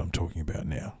operation that I'm talking about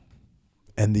now.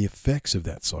 And the effects of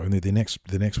that. So the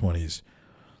next one is,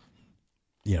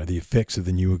 the effects of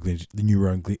the NLP,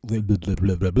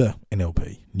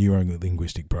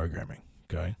 neuro-linguistic programming.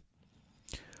 Okay?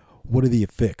 What are the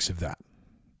effects of that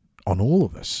on all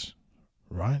of us,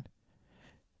 right?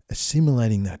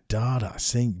 Assimilating that data,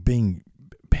 being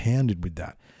pounded with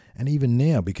that. And even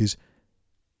now, because,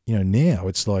 now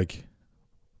it's like,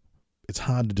 it's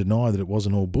hard to deny that it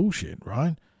wasn't all bullshit,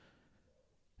 right?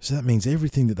 So that means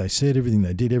everything that they said, everything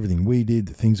they did, everything we did,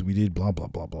 the things that we did, blah, blah,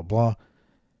 blah, blah, blah,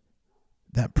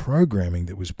 that programming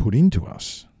that was put into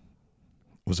us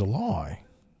was a lie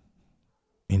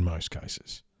in most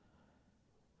cases.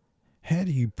 How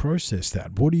do you process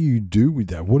that? What do you do with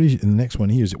that? And the next one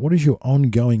here is, what is your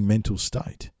ongoing mental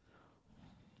state?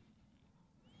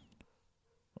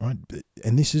 Right?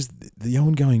 And this is the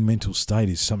ongoing mental state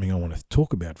is something I want to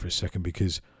talk about for a second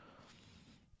because,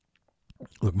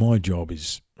 look, my job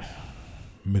is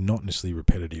monotonously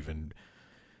repetitive and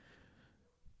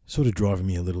sort of driving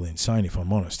me a little insane, if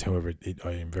I'm honest. However,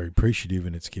 I am very appreciative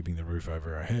and it's keeping the roof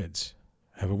over our heads.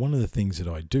 However, one of the things that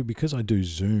I do, because I do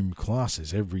Zoom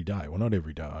classes every day, well, not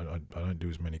every day, I don't do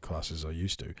as many classes as I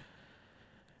used to.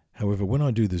 However, when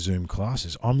I do the Zoom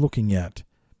classes, I'm looking at,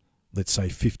 let's say,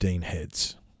 15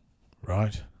 heads,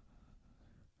 right?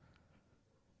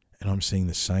 And I'm seeing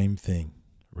the same thing,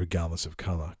 regardless of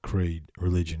colour, creed,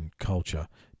 religion, culture,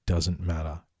 doesn't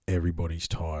matter. Everybody's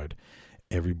tired.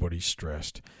 Everybody's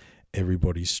stressed.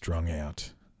 Everybody's strung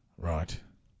out, right?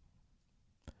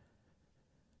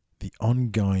 The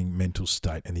ongoing mental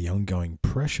state and the ongoing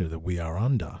pressure that we are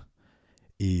under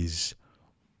is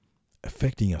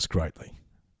affecting us greatly.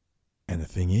 And the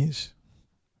thing is,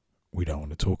 we don't want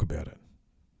to talk about it,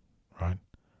 right?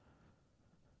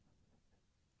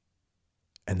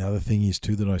 Another thing is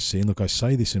too that I see, and look, I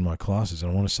say this in my classes,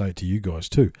 and I want to say it to you guys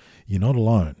too. You're not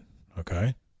alone,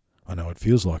 okay? I know it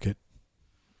feels like it.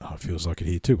 Oh, it feels like it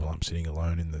here too. Well, I'm sitting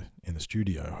alone in the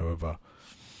studio. However,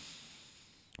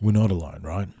 we're not alone,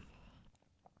 right?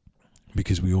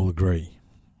 Because we all agree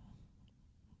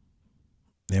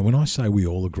Now, when I say we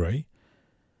all agree,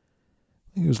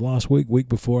 I think it was last week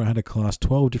before, I had a class,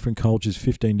 12 different cultures,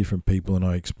 15 different people,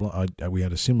 and we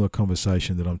had a similar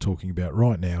conversation that I'm talking about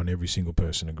right now, and every single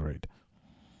person agreed.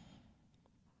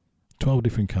 12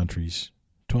 different countries,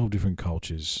 12 different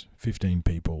cultures, 15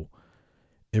 people.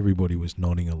 Everybody was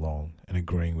nodding along and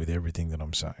agreeing with everything that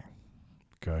I'm saying.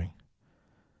 Okay?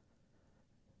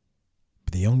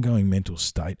 But the ongoing mental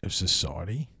state of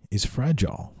society is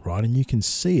fragile, right? And you can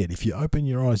see it. If you open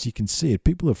your eyes, you can see it.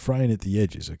 People are fraying at the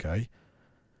edges, okay?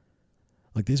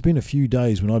 Like, there's been a few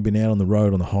days when I've been out on the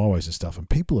road, on the highways and stuff, and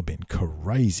people have been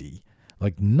crazy,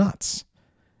 like nuts,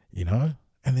 you know?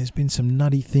 And there's been some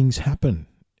nutty things happen,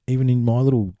 even in my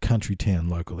little country town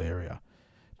local area.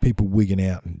 People wigging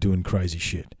out and doing crazy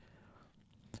shit.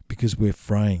 Because we're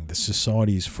fraying. The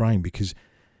society is fraying because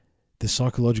the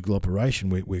psychological operation,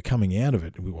 we're coming out of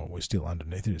it. We're still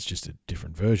underneath it. It's just a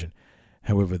different version.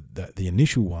 However, the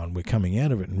initial one, we're coming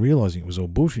out of it and realizing it was all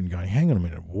bullshit and going, hang on a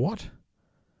minute, what?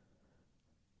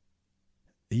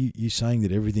 Are you saying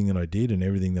that everything that I did and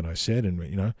everything that I said, and,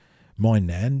 you know, my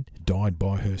nan died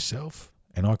by herself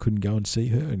and I couldn't go and see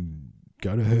her and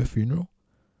go to her funeral?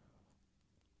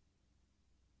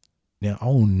 Now,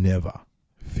 I'll never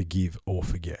forgive or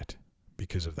forget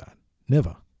because of that.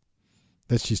 Never.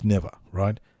 That's just never,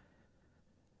 right?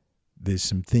 There's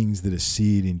some things that are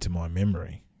seared into my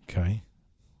memory, okay?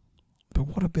 But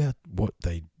what about what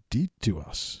they did to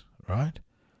us, right?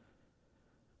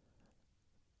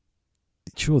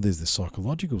 Sure, there's the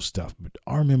psychological stuff, but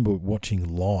I remember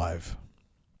watching live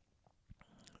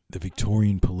the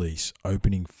Victorian police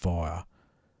opening fire,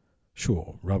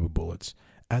 sure, rubber bullets,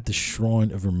 at the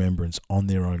Shrine of Remembrance on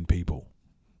their own people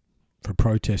for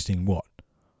protesting what?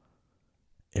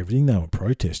 Everything they were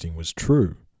protesting was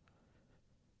true.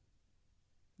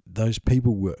 Those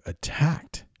people were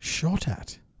attacked, shot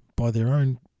at by their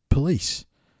own police.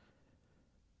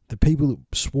 The people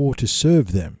that swore to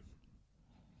serve them.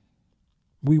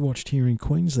 We watched here in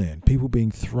Queensland people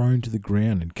being thrown to the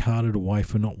ground and carted away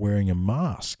for not wearing a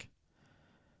mask.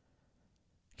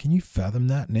 Can you fathom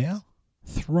that now?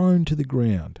 Thrown to the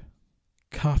ground,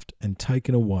 cuffed and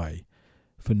taken away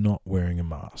for not wearing a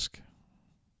mask.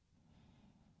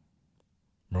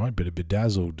 Right? But a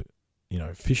bedazzled,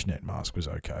 fishnet mask was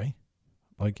okay.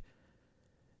 Like,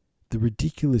 the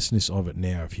ridiculousness of it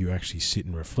now, if you actually sit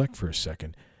and reflect for a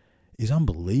second, is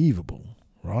unbelievable,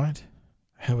 right?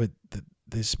 How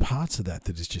there's parts of that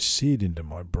is just seared into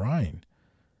my brain.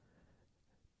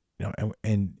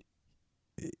 And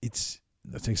it's,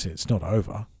 as I say, it's not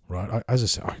over, right? As I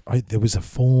say, there was a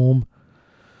form,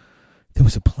 there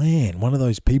was a plan. One of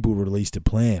those people released a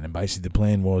plan, and basically the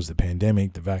plan was the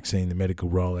pandemic, the vaccine, the medical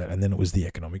rollout, and then it was the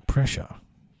economic pressure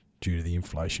due to the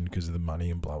inflation because of the money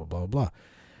and blah, blah, blah, blah.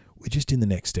 We're just in the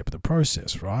next step of the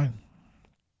process, right?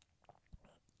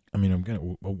 I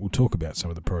mean, we'll talk about some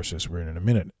of the process we're in a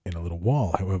minute, in a little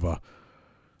while. However,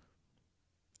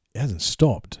 it hasn't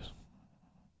stopped.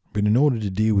 But in order to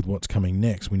deal with what's coming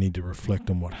next, we need to reflect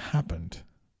on what happened,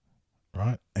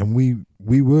 right? And we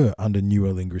were under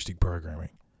neurolinguistic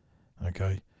programming,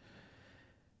 okay?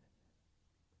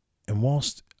 And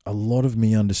whilst a lot of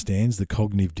me understands the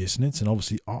cognitive dissonance, and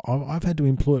obviously I've had to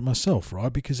employ it myself,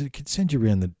 right? Because it could send you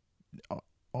around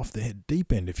off the head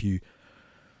deep end if you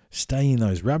stay in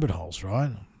those rabbit holes,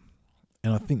 right?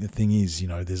 And I think the thing is,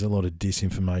 there's a lot of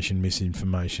disinformation,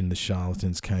 misinformation. The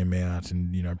charlatans came out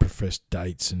and, professed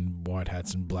dates and white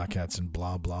hats and black hats and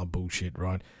blah, blah bullshit,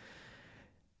 right?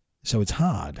 So it's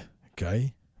hard,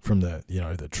 okay, from the,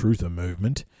 the truther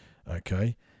movement,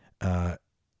 okay,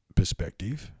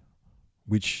 perspective,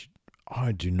 which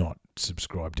I do not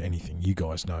subscribe to anything. You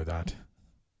guys know that.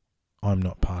 I'm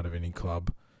not part of any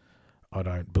club. I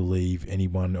don't believe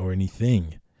anyone or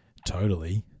anything.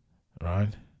 Totally,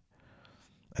 right?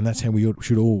 And that's how we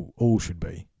all should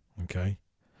be, okay?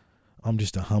 I'm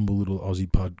just a humble little Aussie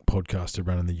podcaster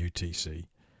running the UTC,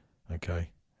 okay?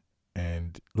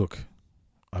 And look,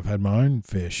 I've had my own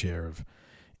fair share of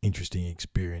interesting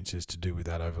experiences to do with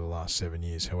that over the last 7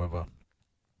 years. However,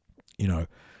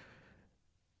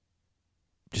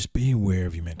 just be aware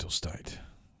of your mental state.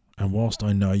 And whilst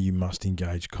I know you must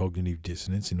engage cognitive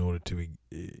dissonance in order to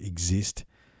exist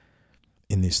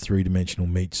in this three-dimensional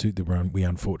meat suit that we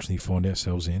unfortunately find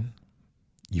ourselves in,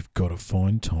 you've got to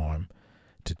find time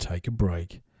to take a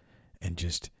break and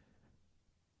just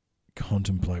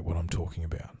contemplate what I'm talking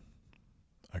about,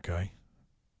 okay?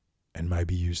 And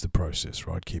maybe use the process,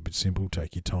 right? Keep it simple,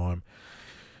 take your time,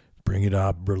 bring it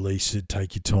up, release it,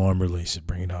 take your time, release it,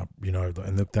 bring it up,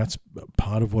 and that's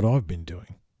part of what I've been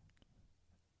doing,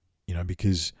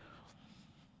 because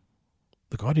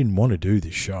look, I didn't want to do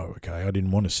this show, okay? I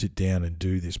didn't want to sit down and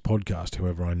do this podcast.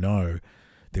 However, I know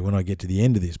that when I get to the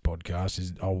end of this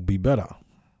podcast, I will be better,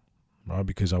 right?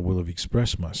 Because I will have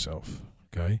expressed myself,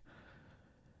 okay?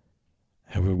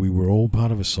 However, we were all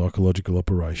part of a psychological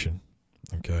operation,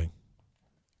 okay?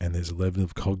 And there's a level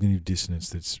of cognitive dissonance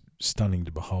that's stunning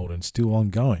to behold and still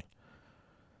ongoing.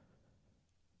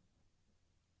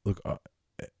 Look,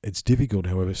 it's difficult,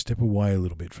 however, step away a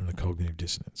little bit from the cognitive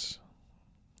dissonance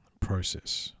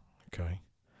process, okay?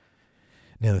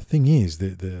 Now, the thing is,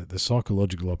 the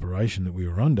psychological operation that we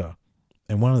were under,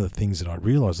 and one of the things that I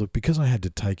realised, look, because I had to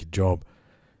take a job,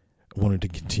 I wanted to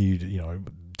continue to,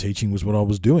 teaching was what I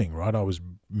was doing, right? I was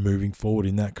moving forward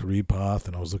in that career path,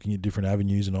 and I was looking at different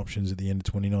avenues and options at the end of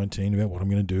 2019 about what I'm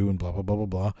going to do and blah, blah, blah, blah,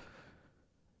 blah.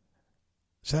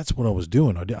 So that's what I was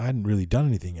doing. I hadn't really done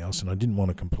anything else, and I didn't want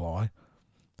to comply.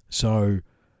 So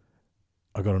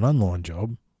I got an online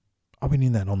job. I've been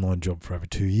in that online job for over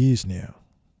 2 years now,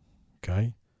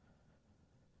 okay?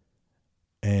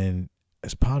 And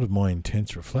as part of my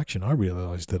intense reflection, I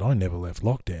realised that I never left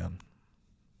lockdown.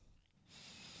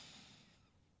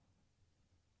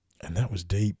 And that was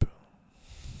deep,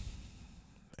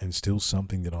 and still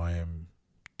something that I am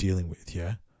dealing with,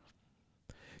 yeah?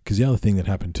 Because the other thing that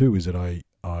happened too is that I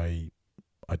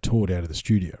taught out of the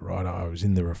studio, right? I was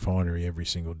in the refinery every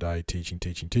single day teaching,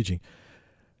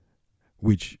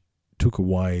 which took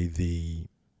away the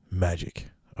magic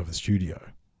of the studio.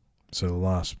 So the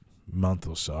last month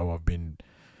or so I've been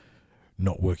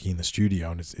not working in the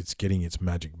studio, and it's getting its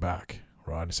magic back,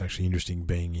 right? It's actually interesting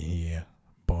being here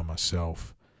by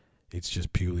myself. It's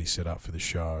just purely set up for the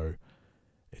show.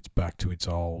 It's back to its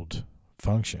old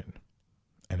function.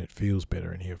 And it feels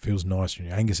better in here. It feels nicer in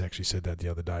here. Angus actually said that the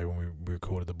other day when we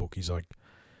recorded the book. He's like,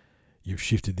 you've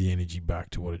shifted the energy back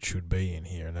to what it should be in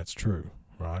here. And that's true,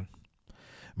 right?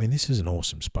 I mean, this is an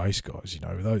awesome space, guys.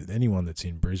 Anyone that's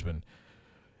in Brisbane,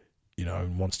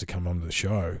 and wants to come onto the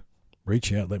show,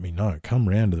 reach out, let me know. Come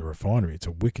round to the refinery. It's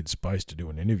a wicked space to do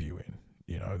an interview in.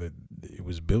 That it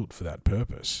was built for that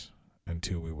purpose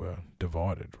until we were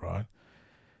divided, right?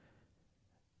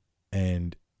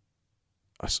 And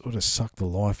I sort of sucked the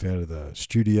life out of the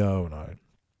studio, and I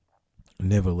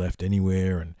never left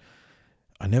anywhere, and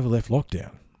I never left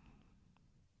lockdown.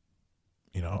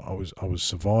 I was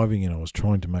surviving, and I was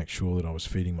trying to make sure that I was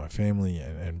feeding my family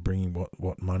and bringing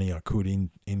what money I could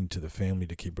into the family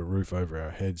to keep a roof over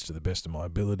our heads to the best of my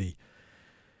ability.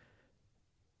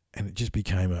 And it just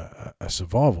became a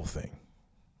survival thing.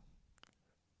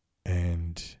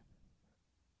 And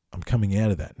I'm coming out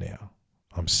of that now.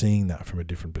 I'm seeing that from a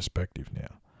different perspective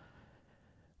now.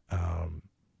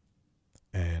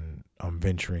 And I'm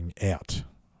venturing out,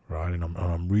 right? And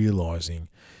I'm realizing,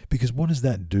 because what does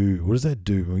that do? What does that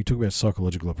do when we talk about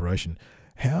psychological operation?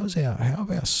 How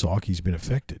have our psyches been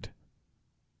affected?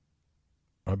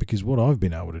 Right? Because what I've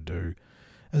been able to do,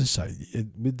 as I say,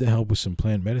 with the help of some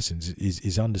plant medicines,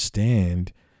 is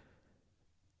understand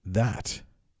that,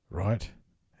 right?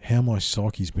 How my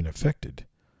psyche's been affected.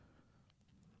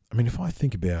 I mean, if I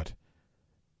think about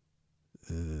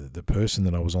the person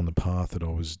that I was on the path that I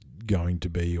was going to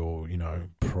be, or,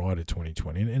 prior to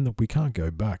 2020, and look, we can't go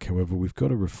back. However, we've got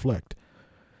to reflect.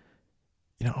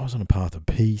 I was on a path of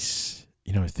peace.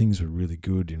 Things were really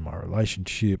good in my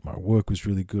relationship. My work was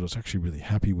really good. I was actually really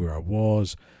happy where I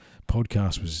was.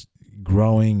 Podcast was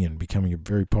growing and becoming a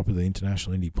very popular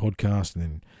international indie podcast.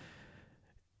 And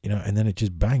then, and then it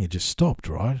just stopped,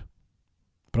 right?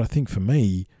 But I think for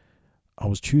me, I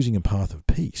was choosing a path of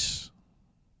peace.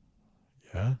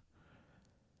 Yeah.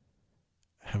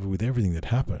 However, with everything that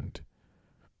happened,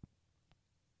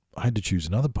 I had to choose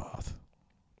another path.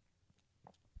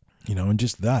 And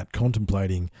just that,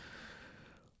 contemplating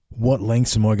what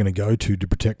lengths am I going to go to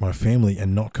protect my family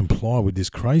and not comply with this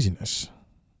craziness.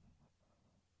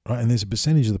 Right? And there's a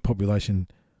percentage of the population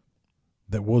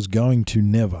that was going to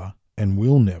never and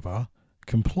will never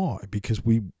comply, because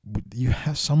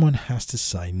someone has to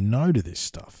say no to this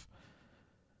stuff.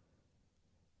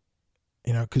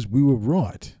 Because we were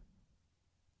right.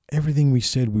 Everything we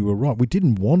said, we were right. We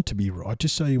didn't want to be right.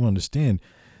 Just so you understand,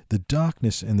 the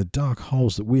darkness and the dark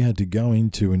holes that we had to go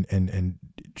into and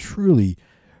truly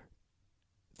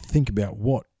think about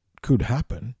what could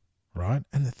happen, right?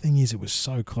 And the thing is, it was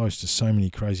so close to so many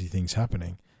crazy things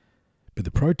happening. But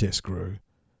the protests grew.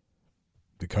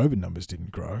 The COVID numbers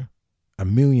didn't grow.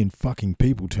 1 million fucking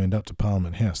people turned up to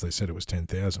Parliament House. They said it was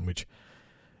 10,000, which,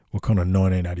 what kind of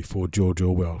 1984 George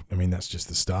Orwell? I mean, that's just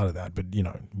the start of that. But,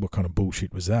 what kind of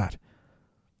bullshit was that?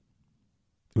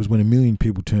 It was when 1 million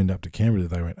people turned up to Canberra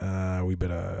that they went, we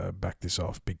better back this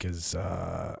off, because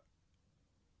for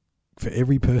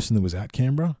every person that was at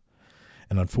Canberra,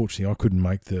 And unfortunately, I couldn't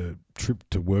make the trip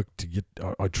to work to get.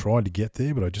 I tried to get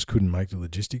there, but I just couldn't make the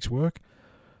logistics work.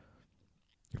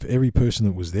 For every person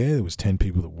that was there was 10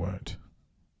 people that weren't.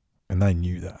 And they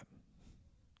knew that,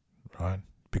 right?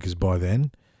 Because by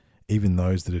then, even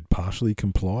those that had partially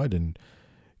complied and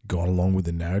gone along with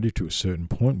the narrative to a certain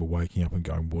point were waking up and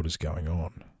going, what is going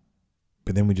on?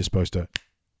 But then we're just supposed to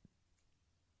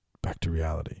back to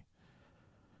reality.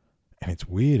 And it's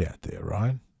weird out there,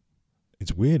 right?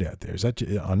 It's weird out there.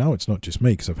 I know it's not just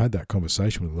me, because I've had that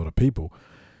conversation with a lot of people.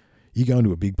 You go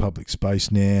into a big public space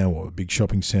now or a big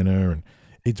shopping centre, and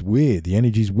it's weird. The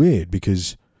energy's weird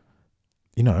because,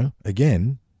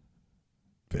 again,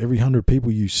 for every 100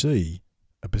 people you see,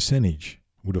 a percentage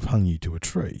would have hung you to a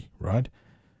tree, right?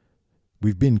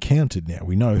 We've been counted now.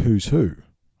 We know who's who,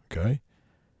 okay?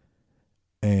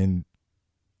 And,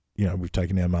 we've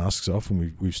taken our masks off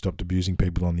and we've stopped abusing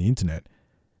people on the internet.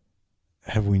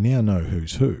 Have we now know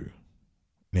who's who?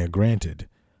 Now, granted,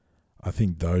 I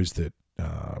think those that,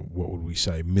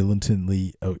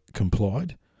 militantly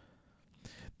complied,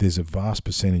 there's a vast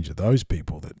percentage of those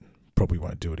people that probably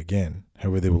won't do it again.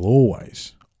 However, there will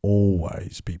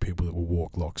always be people that will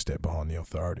walk lockstep behind the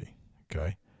authority,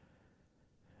 okay?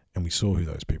 And we saw who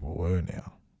those people were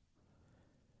now.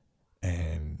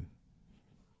 And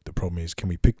the problem is, can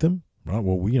we pick them? Right?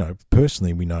 Well,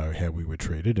 personally we know how we were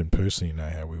treated, and personally know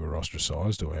how we were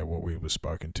ostracised, or what we were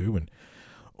spoken to, and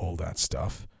all that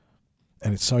stuff.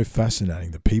 And it's so fascinating,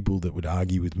 the people that would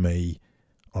argue with me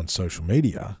on social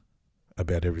media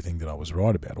about everything that I was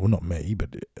right about, or not me,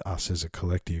 but us as a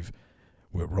collective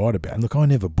were right about. And look, I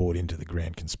never bought into the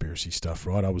grand conspiracy stuff,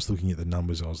 right? I was looking at the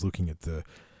numbers, I was looking at the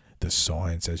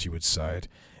science, as you would say it,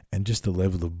 and just the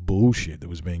level of bullshit that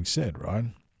was being said, right?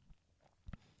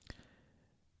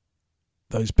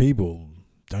 Those people,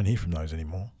 don't hear from those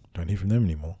anymore. Don't hear from them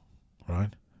anymore,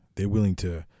 right? They're willing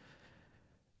to,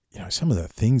 some of the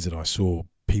things that I saw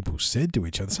people said to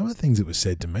each other, some of the things that were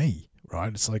said to me,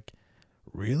 right? It's like,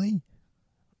 really?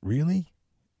 Really?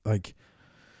 Like,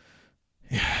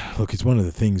 yeah, look, it's one of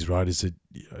the things, right, is that,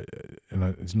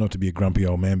 and it's not to be a grumpy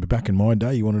old man, but back in my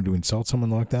day, you wanted to insult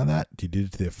someone like that, you did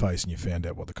it to their face and you found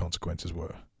out what the consequences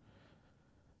were.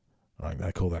 Like,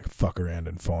 they call that fuck around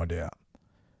and find out.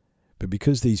 But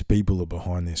because these people are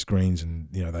behind their screens and,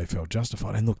 they felt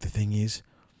justified, and look, the thing is,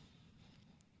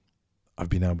 I've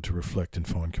been able to reflect and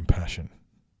find compassion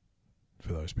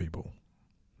for those people.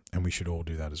 And we should all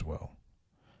do that as well.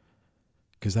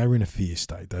 Because they were in a fear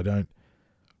state. They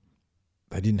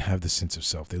didn't have the sense of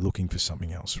self. They're looking for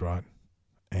something else, right?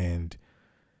 And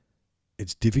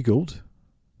it's difficult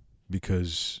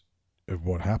because of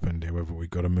what happened. However, we've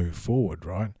got to move forward,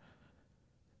 right?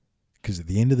 Because at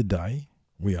the end of the day,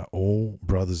 we are all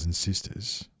brothers and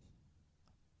sisters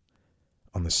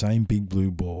on the same big blue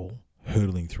ball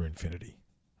hurtling through infinity,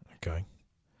 okay?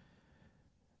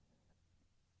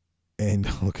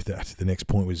 And look at that. The next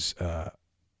point was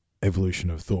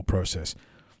evolution of thought process.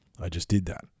 I just did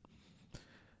that.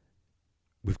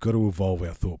 We've got to evolve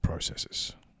our thought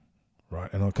processes,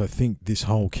 right? And I think this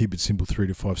whole keep it simple 3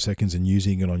 to 5 seconds and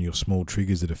using it on your small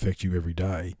triggers that affect you every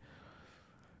day,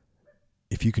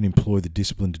 if you can employ the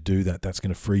discipline to do that, that's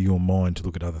going to free your mind to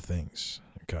look at other things,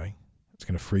 okay? It's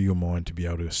going to free your mind to be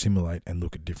able to assimilate and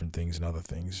look at different things and other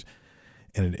things.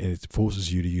 And it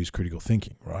forces you to use critical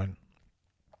thinking, right?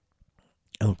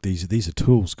 And look, these are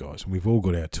tools, guys. And we've all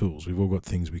got our tools. We've all got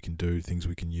things we can do, things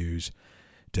we can use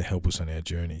to help us on our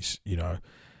journeys, And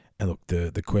look,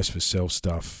 the quest for self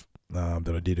stuff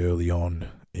that I did early on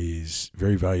is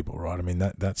very valuable, right? I mean,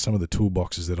 that's some of the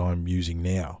toolboxes that I'm using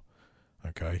now,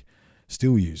 okay?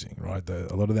 Still using, right?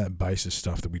 A lot of that basis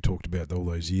stuff that we talked about all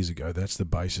those years ago, that's the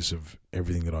basis of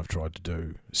everything that I've tried to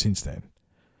do since then.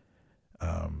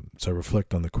 So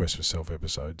reflect on the Quest for Self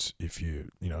episodes if you're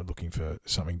looking for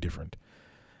something different.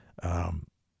 How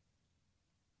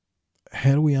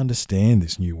do we understand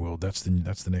this new world? That's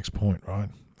the next point, right?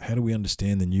 How do we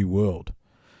understand the new world?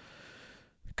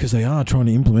 Because they are trying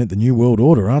to implement the new world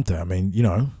order, aren't they? I mean,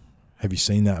 have you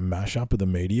seen that mashup of the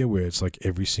media where it's like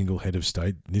every single head of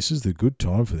state, this is the good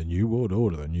time for the new world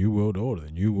order, the new world order,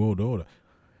 the new world order,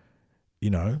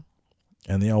 and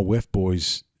the old WEF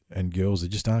boys and girls, they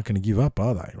just aren't going to give up,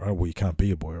 are they? Right? Well, you can't be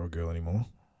a boy or a girl anymore.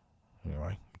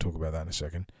 Anyway, we'll talk about that in a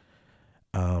second.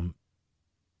 How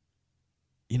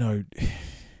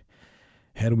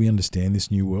do we understand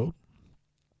this new world?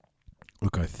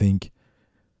 Look, I think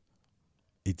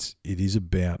it is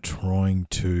about trying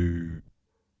to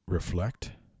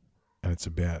reflect, and it's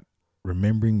about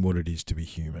remembering what it is to be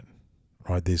human,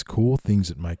 right? There's core things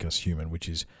that make us human, which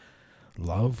is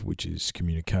love, which is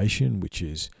communication, which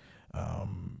is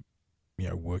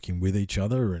working with each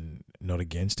other and not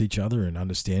against each other, and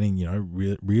understanding,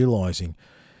 realizing,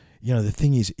 the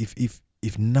thing is,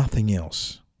 if nothing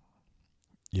else,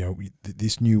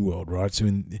 this new world, right? So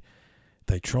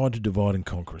they tried to divide and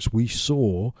conquer us. We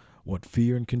saw what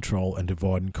fear and control and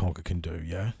divide and conquer can do,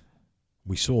 yeah?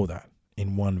 We saw that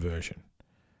in one version.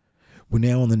 We're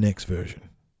now on the next version,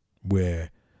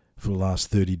 where for the last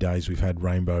 30 days we've had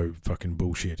rainbow fucking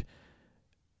bullshit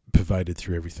pervaded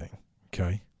through everything,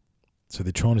 okay? So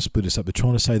they're trying to split us up. They're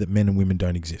trying to say that men and women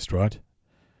don't exist, right?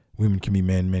 Women can be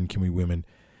men can be women,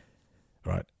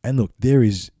 right? And look,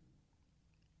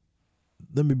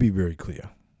 let me be very clear.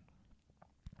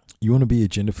 You want to be a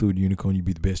gender fluid unicorn, you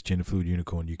be the best gender fluid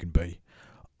unicorn you can be.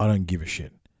 I don't give a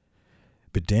shit.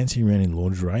 But dancing around in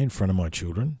lingerie in front of my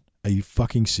children, are you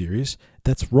fucking serious?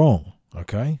 That's wrong,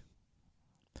 okay?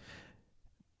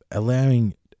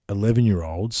 Allowing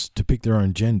 11-year-olds to pick their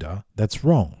own gender, that's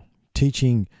wrong.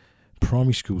 Teaching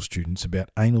primary school students about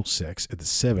anal sex at the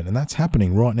 7, and that's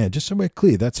happening right now. Just so we're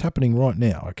clear, that's happening right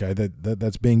now, okay?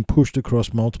 That's being pushed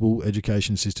across multiple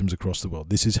education systems across the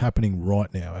world. This is happening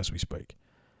right now as we speak.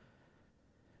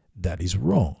 That is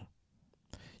wrong.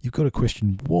 You've got to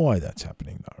question why that's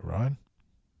happening, though, right?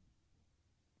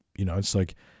 It's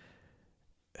like,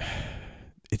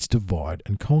 it's divide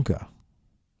and conquer,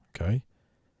 okay?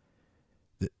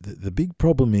 The big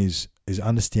problem is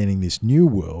understanding this new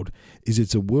world is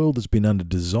it's a world that's been under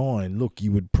design. Look,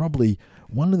 you would probably,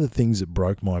 one of the things that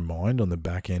broke my mind on the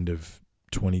back end of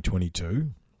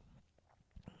 2022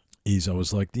 is I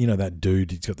was like, that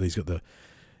dude, he's got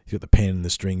the pen and the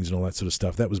strings and all that sort of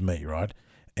stuff. That was me, right?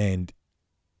 And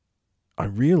I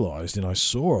realized and I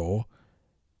saw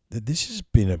that this has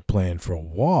been a plan for a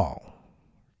while,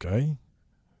 okay?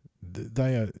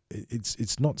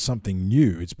 It's not something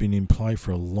new. It's been in play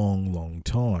for a long, long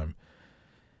time.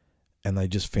 And they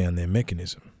just found their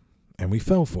mechanism. And we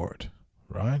fell for it,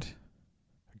 right?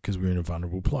 Because we're in a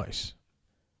vulnerable place.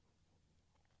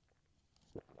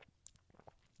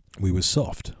 We were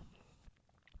soft,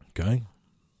 okay?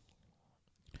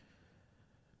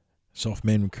 Soft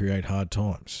men would create hard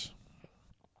times,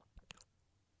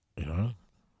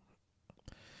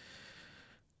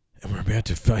 And we're about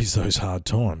to face those hard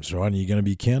times, right? And you're going to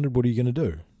be counted. What are you going to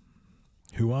do?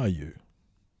 Who are you?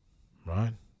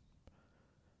 Right?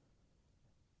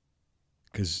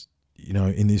 Because,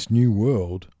 in this new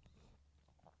world,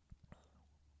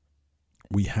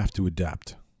 we have to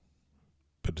adapt.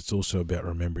 But it's also about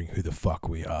remembering who the fuck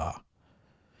we are.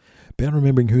 About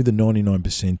remembering who the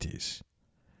 99% is.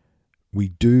 We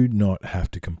do not have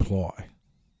to comply.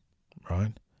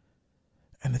 Right?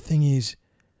 And the thing is,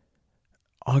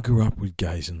 I grew up with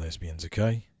gays and lesbians,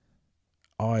 okay?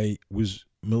 I was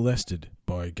molested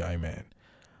by a gay man.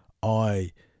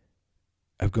 I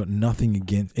have got nothing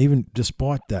against, even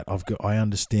despite that, I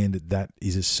understand that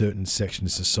is a certain section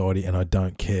of society and I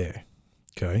don't care,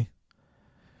 okay?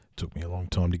 It took me a long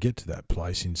time to get to that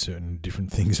place in certain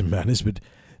different things and matters, but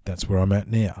that's where I'm at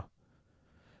now.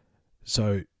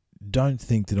 So don't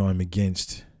think that I'm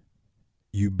against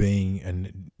you being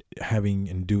and having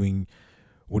and doing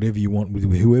whatever you want with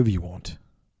whoever you want.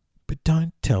 But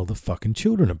don't tell the fucking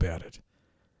children about it.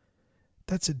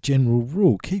 That's a general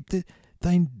rule. Keep the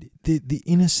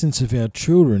innocence of our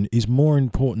children is more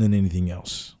important than anything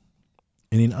else.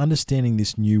 And in understanding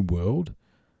this new world,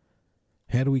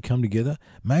 how do we come together?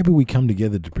 Maybe we come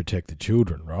together to protect the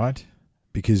children, right?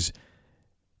 Because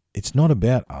it's not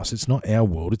about us. It's not our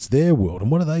world. It's their world. And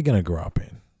what are they going to grow up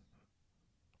in?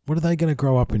 What are they going to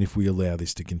grow up in if we allow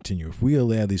this to continue? If we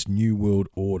allow this new world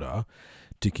order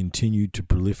to continue to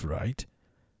proliferate,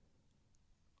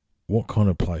 what kind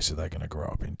of place are they going to grow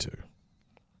up into?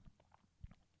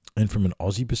 And from an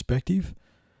Aussie perspective,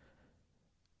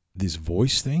 this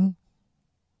voice thing,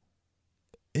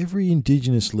 every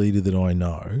Indigenous leader that I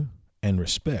know and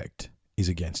respect is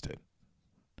against it.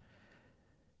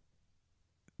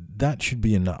 That should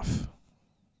be enough,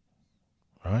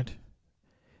 right?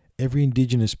 Every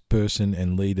Indigenous person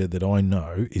and leader that I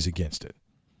know is against it.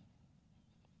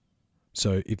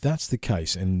 So if that's the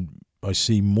case, and I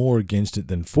see more against it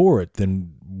than for it,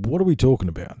 then what are we talking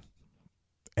about?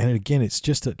 And again, it's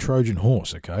just a Trojan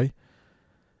horse, okay?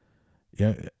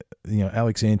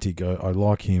 Alex Antig, I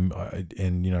like him,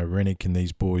 and Rennick and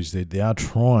these boys, they are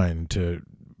trying,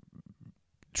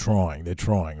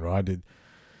 right?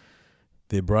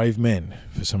 They're brave men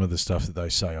for some of the stuff that they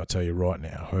say, I'll tell you right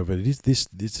now. However,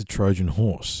 it's a Trojan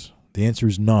horse. The answer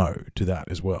is no to that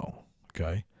as well,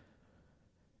 okay?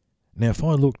 Now, if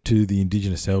I look to the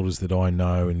Indigenous elders that I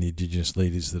know and the Indigenous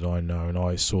leaders that I know, and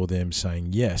I saw them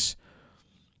saying yes,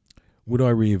 would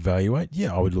I reevaluate?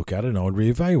 Yeah, I would look at it and I would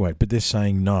reevaluate, but they're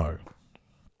saying no.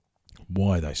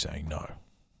 Why are they saying no?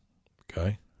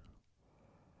 Okay.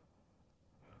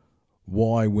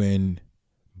 Why, when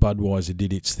Budweiser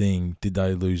did its thing, did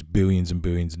they lose billions and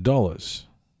billions of dollars?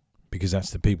 Because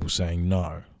that's the people saying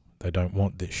no. They don't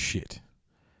want this shit.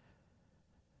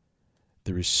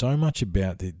 There is so much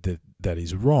about that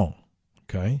is wrong,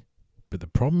 okay? But the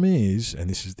problem is,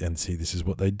 this is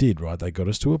what they did, right? They got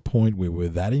us to a point where we're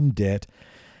that in debt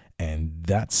and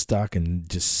that stuck and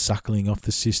just suckling off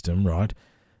the system, right?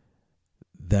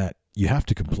 That you have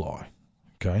to comply,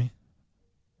 okay?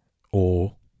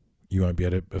 Or you won't be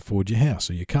able to afford your house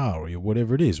or your car or your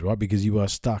whatever it is, right? Because you are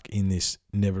stuck in this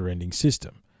never-ending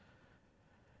system.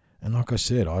 And like I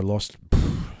said, I lost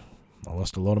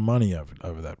a lot of money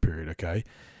over that period, okay?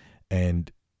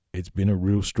 And it's been a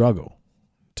real struggle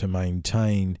to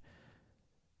maintain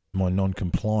my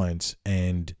non-compliance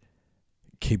and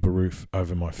keep a roof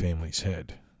over my family's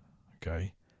head,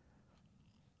 okay?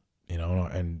 You know,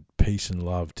 and peace and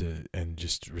love and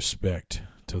just respect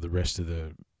to the rest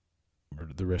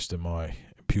of my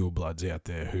pure bloods out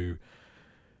there who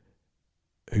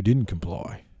didn't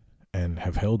comply and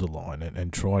have held the line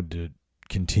and tried to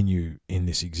continue in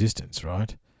this existence,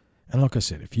 right? And like I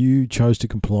said, if you chose to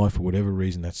comply for whatever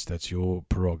reason, that's your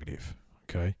prerogative,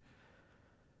 okay?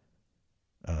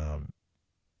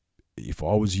 If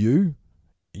I was you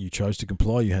chose to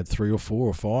comply, you had 3 or 4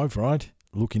 or 5, right?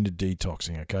 Look into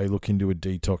detoxing, okay? Look into a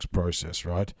detox process,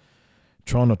 right?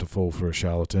 Try not to fall for a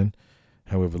charlatan.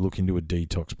 However, look into a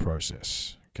detox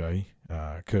process, okay?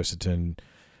 Quercetin,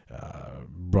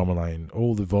 bromelain,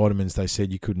 all the vitamins they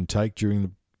said you couldn't take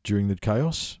during the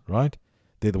chaos, right?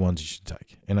 They're the ones you should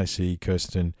take. NAC,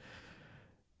 quercetin,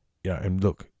 and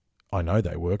look, I know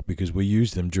they work because we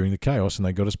used them during the chaos and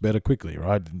they got us better quickly,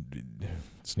 right?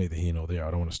 It's neither here nor there.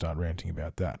 I don't want to start ranting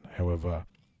about that. However,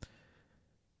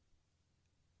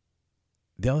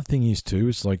 the other thing is too,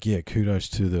 it's like, yeah, kudos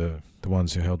to the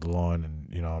ones who held the line,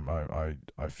 and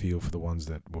I feel for the ones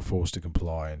that were forced to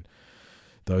comply, and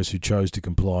those who chose to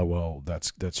comply, well,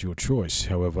 that's your choice.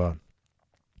 However,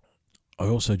 I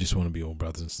also just want to be all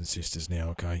brothers and sisters now,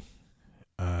 okay?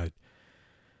 I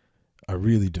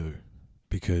really do,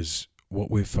 because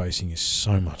what we're facing is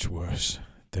so much worse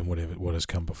than what has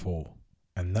come before,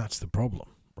 and that's the problem,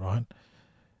 right?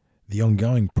 The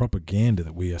ongoing propaganda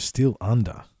that we are still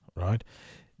under, right?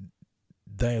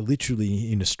 They are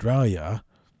literally in Australia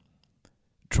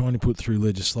trying to put through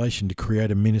legislation to create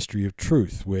a ministry of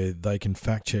truth where they can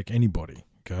fact check anybody,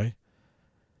 okay?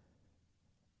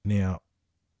 Now,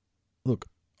 look,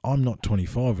 I'm not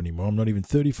 25 anymore. I'm not even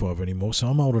 35 anymore, so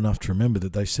I'm old enough to remember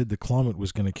that they said the climate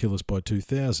was going to kill us by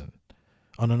 2000.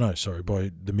 Oh, no, sorry,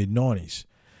 by the mid-90s.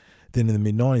 Then in the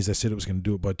mid-90s, they said it was going to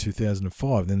do it by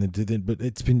 2005. Then they did it, but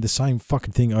it's been the same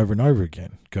fucking thing over and over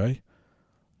again, okay?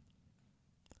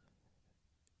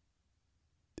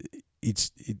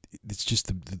 It's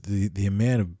just the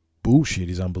amount of bullshit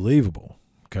is unbelievable,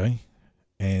 okay?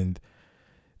 And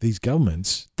these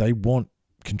governments, they want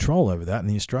control over that, and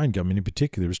the Australian government in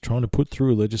particular is trying to put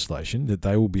through a legislation that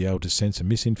they will be able to censor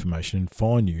misinformation and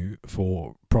fine you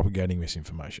for propagating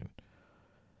misinformation.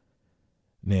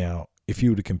 Now, if you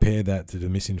were to compare that to the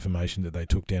misinformation that they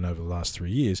took down over the last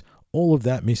 3 years, all of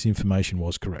that misinformation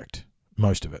was correct.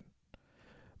 Most of it.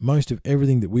 Most of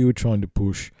everything that we were trying to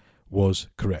push was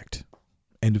correct.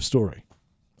 End of story.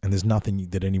 And there's nothing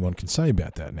that anyone can say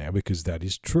about that now because that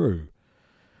is true.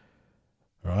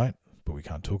 Right? But we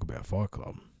can't talk about Fight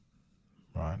Club.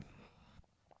 Right?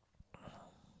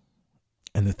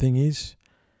 And the thing is,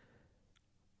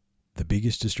 the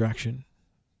biggest distraction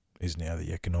is now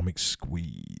the economic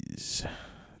squeeze,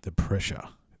 the pressure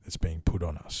that's being put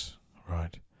on us,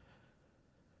 right?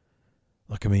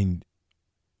 Like, I mean,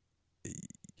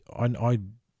 I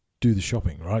do the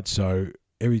shopping, right? So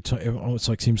every time, it's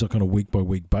like, seems like on a week by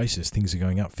week basis, things are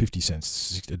going up 50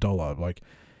 cents, $1. Like,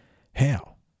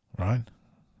 how, right?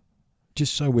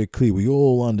 Just so we're clear, we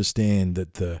all understand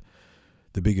that the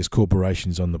biggest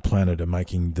corporations on the planet are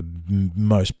making the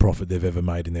most profit they've ever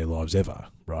made in their lives ever,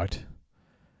 right?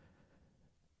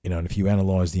 And if you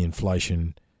analyse the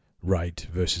inflation rate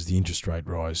versus the interest rate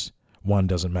rise, one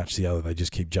doesn't match the other. They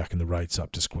just keep jacking the rates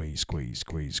up to squeeze,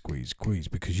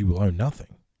 because you will own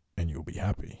nothing and you'll be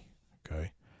happy,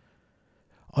 okay?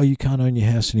 Oh, you can't own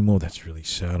your house anymore. That's really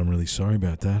sad. I'm really sorry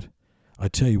about that. I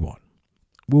tell you what,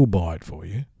 we'll buy it for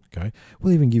you, okay?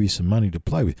 We'll even give you some money to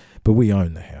play with, but we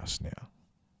own the house now.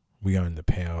 We own the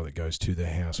power that goes to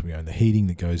the house. We own the heating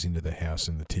that goes into the house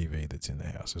and the TV that's in the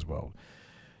house as well.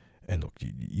 And look,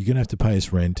 you're going to have to pay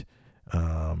us rent,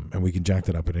 and we can jack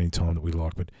that up at any time that we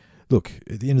like. But look,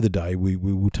 at the end of the day, we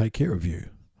will take care of you,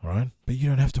 all right? But you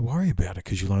don't have to worry about it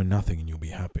because you'll own nothing and you'll be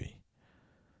happy.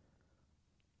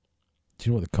 Do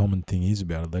you know what the common thing is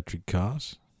about electric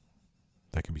cars?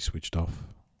 They can be switched off.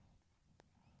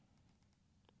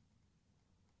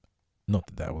 Not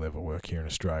that that will ever work here in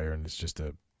Australia, and it's just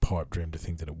a pipe dream to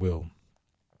think that it will.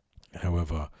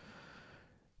 However,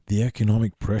 the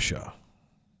economic pressure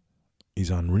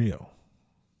is unreal.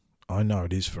 I know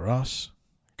it is for us,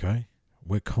 okay?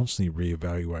 We're constantly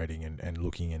reevaluating and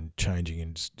looking and changing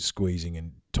and squeezing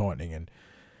and tightening,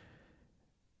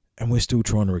 and we're still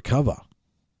trying to recover,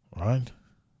 right,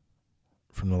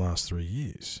 from the last 3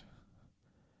 years.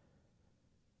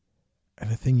 And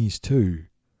the thing is too,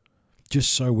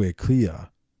 just so we're clear,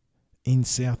 in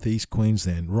southeast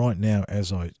Queensland right now,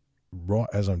 as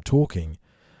I'm talking,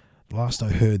 last I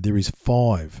heard there is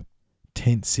 5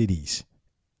 tent cities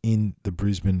in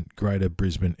the greater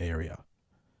Brisbane area.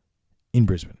 In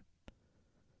Brisbane.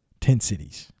 Tent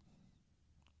cities.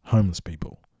 Homeless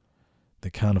people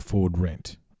that can't afford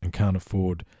rent and can't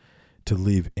afford to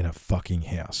live in a fucking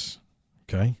house.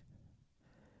 Okay?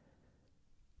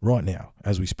 Right now,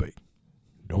 as we speak.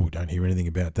 Oh, we don't hear anything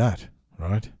about that,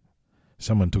 right?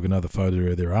 Someone took another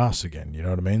photo of their ass again, you know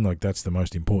what I mean? Like, that's the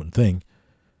most important thing.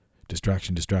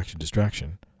 Distraction, distraction,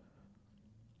 distraction.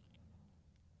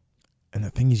 And the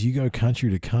thing is, you go country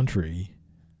to country,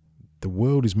 the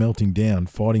world is melting down,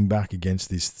 fighting back against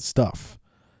this stuff,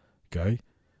 okay?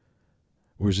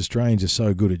 Whereas Australians are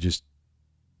so good at just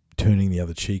turning the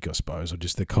other cheek, I suppose, or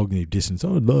just the cognitive dissonance.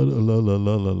 Oh, la, la, la,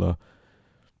 la, la, la.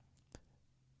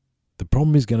 The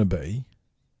problem is going to be,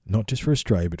 not just for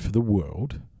Australia, but for the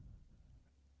world,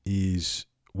 is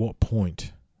what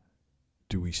point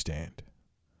do we stand?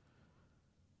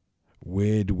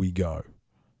 Where do we go?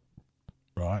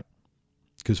 Right?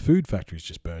 Because food factories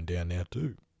just burn down now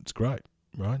too. It's great,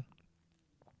 right?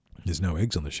 There's no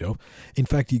eggs on the shelf. In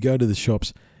fact, you go to the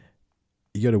shops,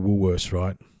 you go to Woolworths,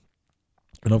 right?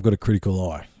 And I've got a critical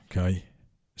eye, okay?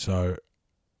 So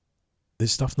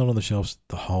there's stuff not on the shelves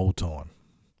the whole time.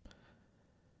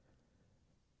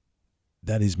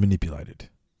 That is manipulated,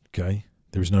 okay?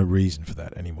 There is no reason for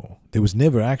that anymore. There was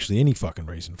never actually any fucking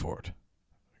reason for it,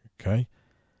 okay?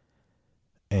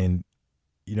 And,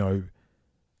 you know,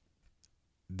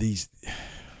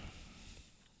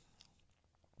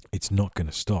 it's not going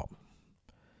to stop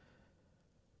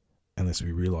unless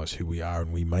we realise who we are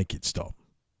and we make it stop,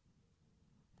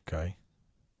 okay?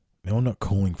 Now, I'm not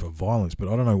calling for violence, but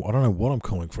I don't know what I'm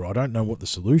calling for. I don't know what the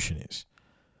solution is.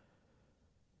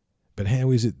 But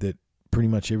how is it that pretty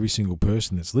much every single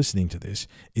person that's listening to this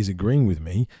is agreeing with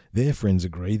me? Their friends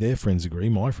agree,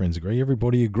 my friends agree,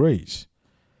 everybody agrees.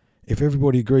 If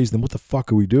everybody agrees, then what the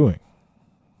fuck are we doing?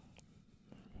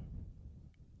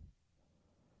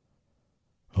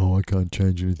 Oh, I can't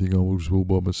change anything, I was all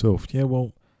by myself. Yeah,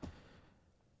 well,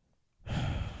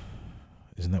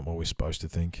 isn't that what we're supposed to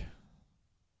think?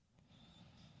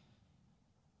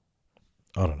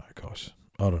 I don't know, guys.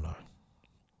 I don't know.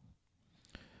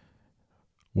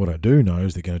 What I do know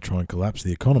is they're going to try and collapse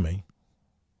the economy.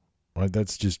 Right?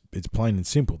 That's just, it's plain and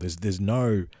simple. There's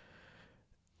no,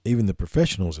 even the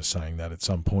professionals are saying that at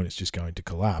some point it's just going to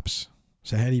collapse.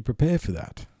 So how do you prepare for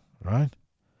that? Right?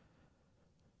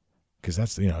 Because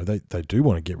that's, you know, they do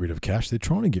want to get rid of cash. They're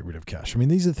trying to get rid of cash. I mean,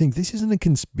 these are things, this isn't a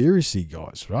conspiracy,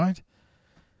 guys, right?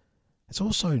 It's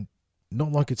also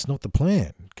not like it's not the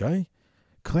plan, okay?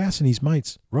 Klaus and his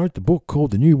mates wrote the book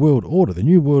called The New World Order. The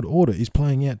New World Order is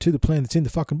playing out to the plan that's in the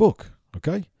fucking book,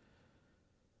 okay?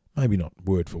 Maybe not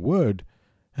word for word.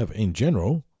 However, in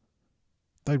general,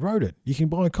 they wrote it. You can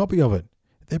buy a copy of it.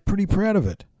 They're pretty proud of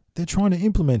it. They're trying to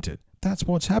implement it. That's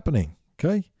what's happening,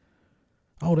 okay?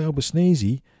 Old Albert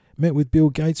Sneezy met with Bill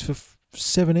Gates for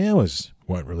 7 hours.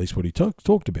 Won't release what he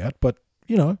talked about, but,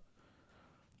 you know,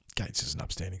 Gates is an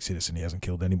upstanding citizen. He hasn't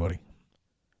killed anybody.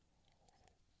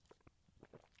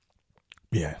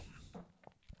 Yeah.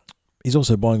 He's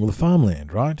also buying all the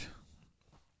farmland, right?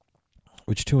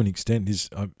 Which to an extent is,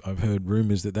 I've heard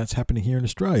rumours that that's happening here in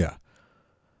Australia.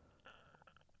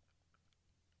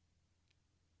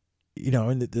 You know,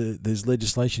 and there's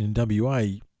legislation in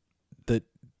WA that,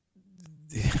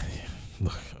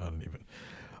 look,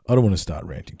 I don't want to start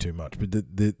ranting too much, but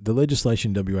the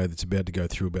legislation in WA that's about to go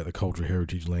through about the cultural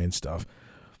heritage land stuff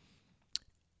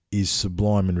is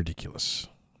sublime and ridiculous.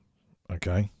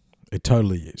 Okay? It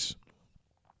totally is.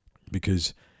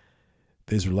 Because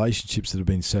there's relationships that have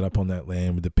been set up on that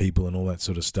land with the people and all that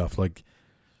sort of stuff. Like,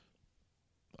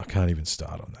 I can't even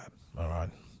start on that. All right?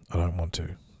 I don't want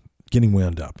to. Getting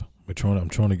wound up. I'm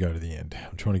trying to go to the end.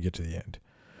 I'm trying to get to the end.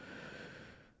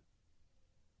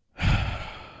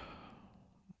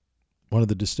 One of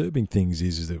the disturbing things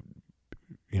is that,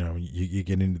 you know, you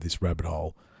get into this rabbit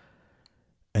hole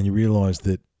and you realise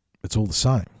that it's all the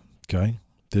same, okay?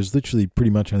 There's literally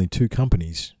pretty much only two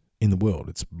companies in the world.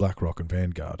 It's BlackRock and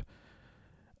Vanguard.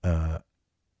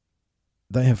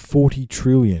 They have 40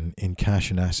 trillion in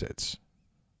cash and assets.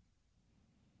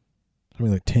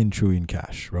 Something like 10 trillion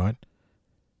cash, right?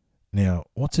 Now,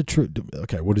 what's a trillion?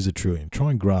 Okay, what is a trillion?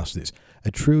 Try and grasp this.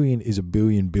 A trillion is a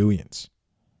billion billions.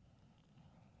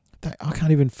 I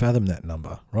can't even fathom that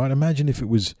number, right? Imagine if it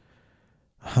was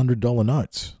 $100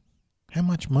 notes. How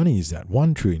much money is that?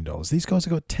 $1 trillion. These guys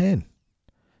have got 10.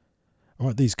 All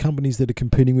right, these companies that are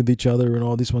competing with each other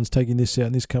and, this one's taking this out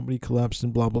and this company collapsed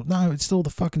and blah, blah. No, it's still the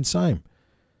fucking same.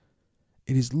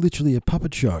 It is literally a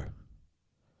puppet show.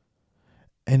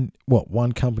 And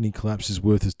one company collapses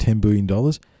worth is $10 billion?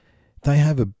 They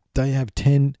have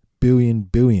 10 billion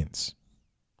billions.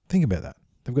 Think about that.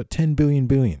 They've got 10 billion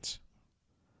billions.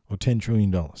 Or $10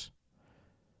 trillion. What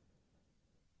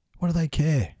do they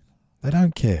care? They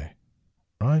don't care.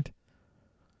 Right?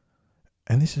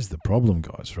 And this is the problem,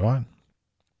 guys, right?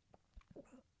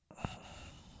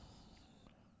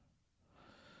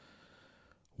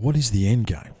 What is the end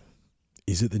game?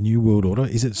 Is it the New World Order?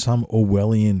 Is it some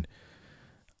Orwellian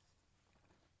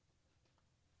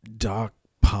dark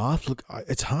path? Look,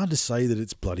 it's hard to say that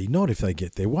it's bloody not if they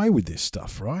get their way with this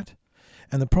stuff, right?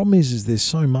 And the problem is there's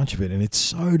so much of it, and it's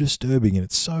so disturbing, and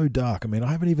it's so dark. I mean,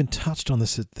 I haven't even touched on the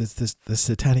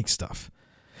satanic stuff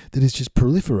that is just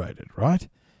proliferated, right?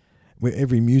 Where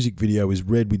every music video is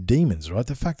red with demons, right?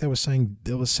 The fact they were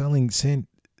selling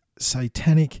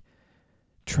satanic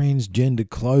transgender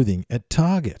clothing at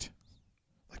Target.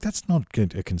 Like, that's not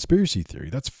a conspiracy theory.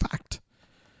 That's fact,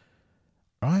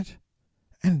 right?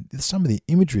 And some of the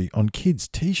imagery on kids'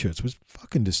 T-shirts was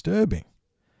fucking disturbing.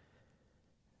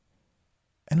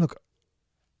 And look,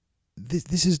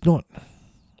 this is not,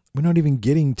 we're not even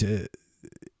getting to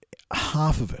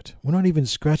half of it. We're not even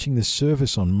scratching the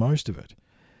surface on most of it.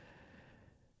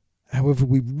 However,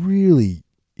 we really,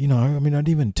 I didn't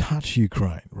even touch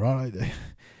Ukraine, right?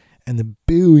 And the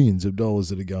billions of dollars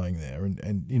that are going there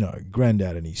and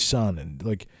granddad and his son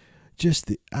and just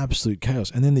the absolute chaos.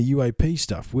 And then the UAP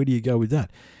stuff, where do you go with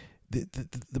that?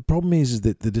 The problem is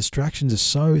that the distractions are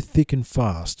so thick and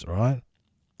fast, right?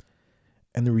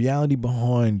 And the reality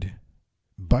behind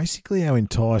basically our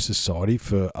entire society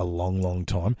for a long, long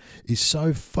time is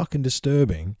so fucking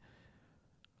disturbing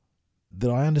that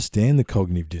I understand the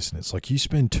cognitive dissonance. Like, you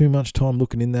spend too much time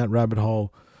looking in that rabbit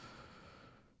hole,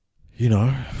 it's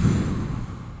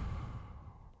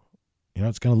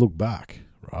going to look back,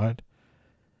 right?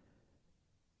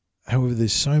 However,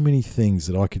 there's so many things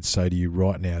that I could say to you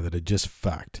right now that are just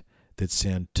fact that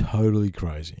sound totally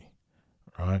crazy,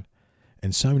 right?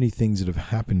 And so many things that have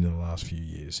happened in the last few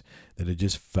years that are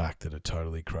just fact that are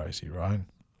totally crazy, right?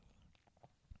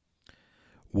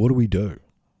 What do we do?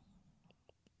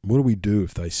 What do we do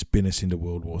if they spin us into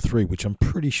World War III, which I'm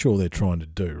pretty sure they're trying to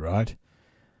do, right?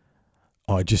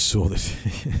 I just saw that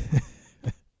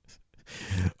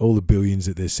all the billions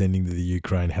that they're sending to the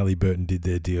Ukraine, Halliburton did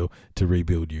their deal to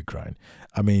rebuild Ukraine.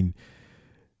 I mean,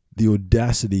 the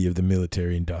audacity of the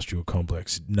military-industrial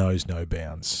complex knows no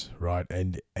bounds, right?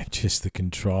 And just the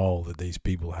control that these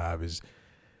people have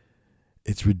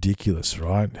it's ridiculous,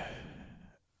 right?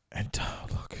 And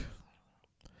look,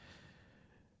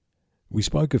 we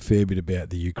spoke a fair bit about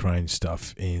the Ukraine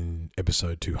stuff in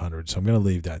episode 200, so I'm going to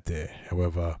leave that there.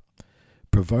 However,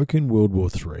 provoking World War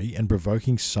III and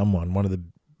provoking someone, one of the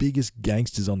biggest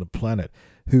gangsters on the planet,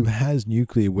 who has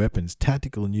nuclear weapons,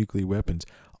 tactical nuclear weapons,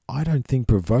 I don't think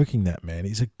provoking that man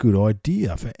is a good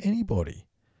idea for anybody,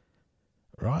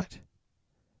 right?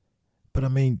 But I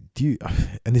mean,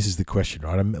 and this is the question,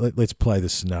 right? Let's play the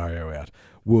scenario out.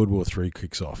 World War III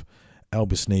kicks off.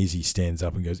 Albasneezy stands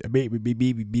up and goes, beep, beep, beep,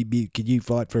 beep, beep, beep. Can you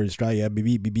fight for Australia? Beep,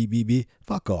 beep, beep, beep, beep, beep.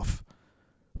 Fuck off.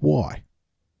 Why?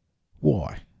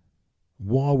 Why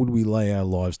would we lay our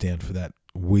lives down for that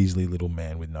weaselly little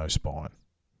man with no spine?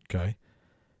 Okay?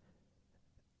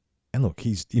 And look,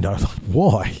 he's,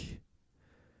 why?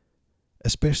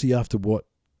 Especially after what,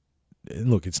 and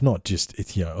look, it's not just,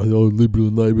 Liberal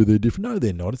and Labor, they're different. No,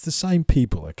 they're not. It's the same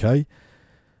people, okay?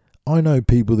 I know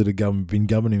people that have been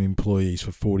government employees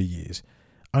for 40 years.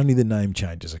 Only the name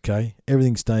changes, okay?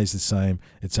 Everything stays the same.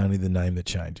 It's only the name that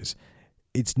changes.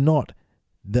 It's not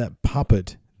that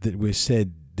puppet that we're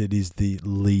said that is the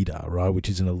leader, right? Which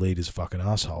isn't a leader's fucking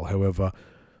asshole. However,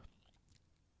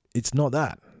 it's not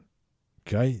that,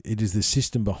 okay? It is the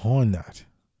system behind that.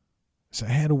 So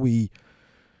how do we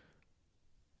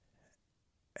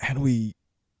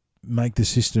make the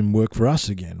system work for us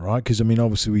again, right? Because, I mean,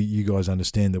 obviously you guys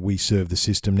understand that we serve the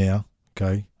system now,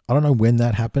 okay? I don't know when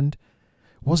that happened.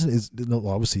 wasn't as not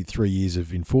obviously 3 years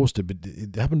of enforced it, but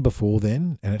it happened before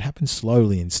then, and it happened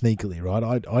slowly and sneakily,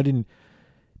 right? I didn't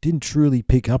truly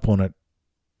pick up on it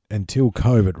until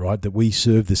COVID, right? That we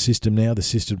serve the system now. The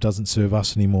system doesn't serve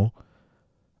us anymore.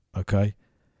 Okay?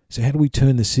 So how do we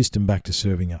turn the system back to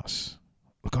serving us?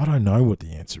 Look, I don't know what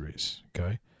the answer is,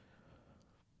 okay?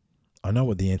 I know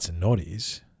what the answer not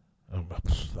is. Oh,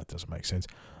 that doesn't make sense.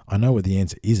 I know what the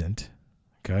answer isn't,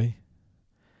 okay?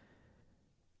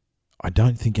 I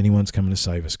don't think anyone's coming to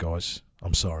save us, guys.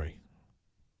 I'm sorry.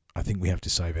 I think we have to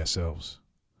save ourselves.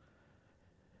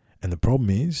 And the problem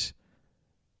is,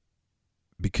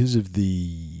 because of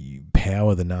the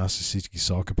power the narcissistic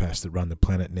psychopaths that run the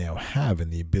planet now have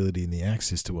and the ability and the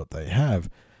access to what they have,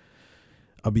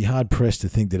 I'd be hard-pressed to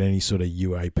think that any sort of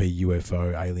UAP,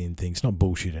 UFO, alien thing, it's not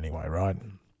bullshit anyway, right?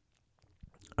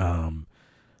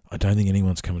 I don't think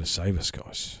anyone's coming to save us,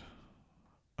 guys.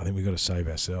 I think we've got to save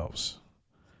ourselves.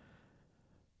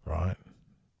 Right?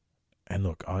 And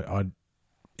look,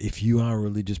 if you are a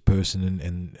religious person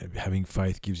and having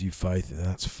faith gives you faith, then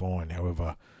that's fine.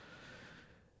 However,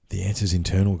 the answer's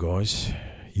internal, guys.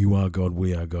 You are God,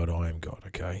 we are God, I am God,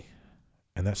 okay?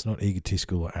 And that's not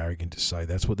egotistical or arrogant to say.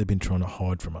 That's what they've been trying to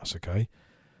hide from us, okay?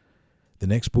 The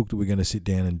next book that we're going to sit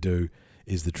down and do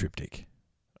is the triptych,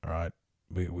 all right?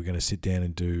 We're going to sit down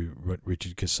and do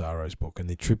Richard Cassaro's book. And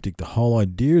the triptych, the whole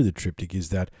idea of the triptych is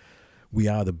that we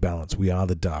are the balance, we are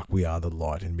the dark, we are the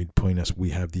light. And between us, we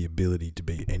have the ability to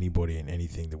be anybody and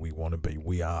anything that we want to be.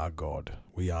 We are God.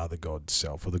 We are the God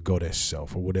self or the goddess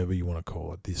self or whatever you want to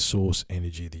call it. The source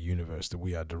energy of the universe that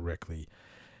we are directly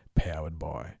powered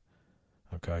by.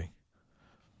 Okay?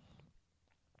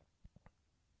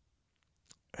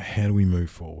 How do we move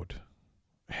forward?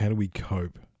 How do we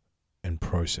cope and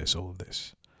process all of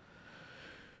this?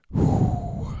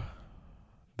 Whew.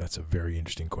 That's a very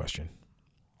interesting question.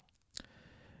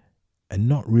 And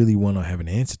not really one I have an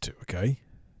answer to, okay?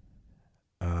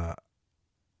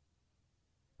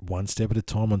 One step at a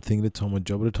time, one thing at a time, one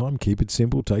job at a time. Keep it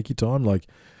simple, take your time. Like,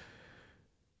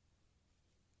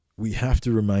 we have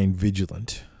to remain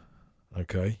vigilant,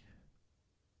 okay?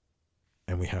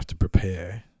 And we have to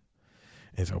prepare.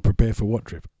 And so prepare for what,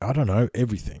 Drip? I don't know,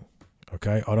 everything,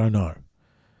 okay? I don't know.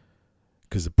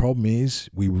 Because the problem is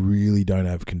we really don't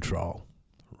have control,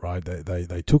 right?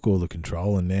 They took all the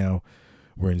control and now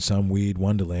we're in some weird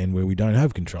wonderland where we don't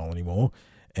have control anymore,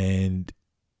 and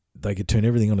they could turn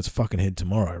everything on its fucking head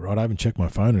tomorrow, right? I haven't checked my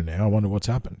phone in now. I wonder what's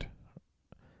happened.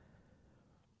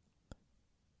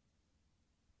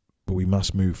 But we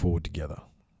must move forward together,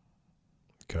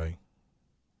 okay?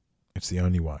 It's the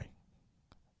only way.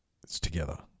 It's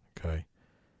together, okay?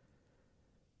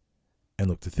 And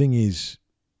look, the thing is,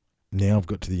 now I've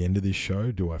got to the end of this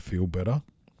show. Do I feel better?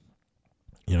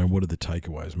 You know, what are the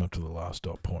takeaways? I'm up to the last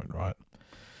dot point, right?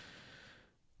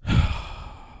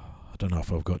 I don't know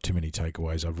if I've got too many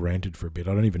takeaways. I've ranted for a bit.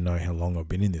 I don't even know how long I've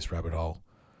been in this rabbit hole.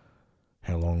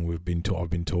 How long I've been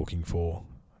talking for.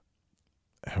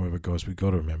 However, guys, we've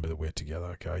got to remember that we're together,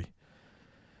 okay?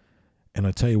 And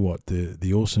I tell you what,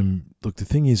 the awesome... Look, the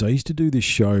thing is, I used to do this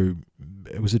show...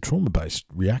 It was a trauma-based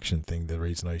reaction thing, the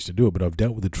reason I used to do it, but I've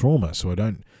dealt with the trauma, so I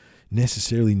don't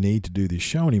necessarily need to do this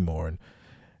show anymore. And,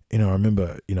 you know, I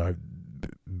remember, you know,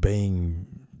 being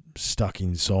stuck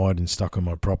inside and stuck on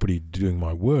my property doing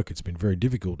my work. It's been very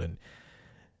difficult.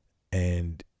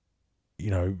 And you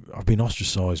know, I've been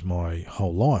ostracized my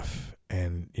whole life.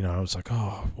 And, you know, I was like,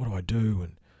 oh, what do I do?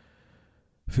 And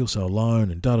I feel so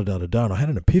alone and da-da-da-da-da. And I had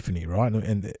an epiphany, right?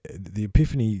 And the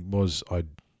epiphany was I'd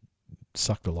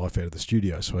sucked the life out of the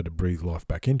studio, so I had to breathe life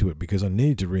back into it because I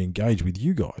needed to re-engage with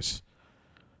you guys.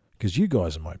 Because you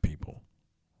guys are my people,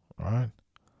 all right?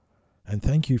 And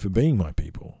thank you for being my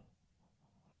people,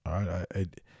 all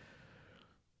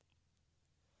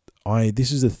right?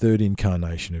 This is the third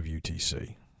incarnation of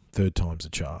UTC. Third time's the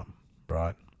charm,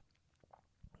 right?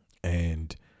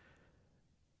 And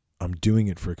I'm doing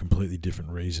it for a completely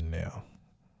different reason now.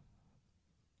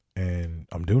 And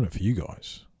I'm doing it for you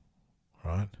guys,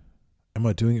 right? Am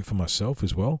I doing it for myself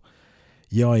as well?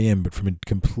 Yeah, I am, but from a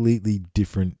completely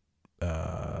different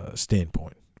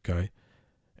standpoint, okay?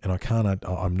 And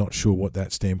I'm not sure what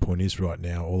that standpoint is right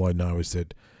now. All I know is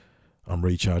that I'm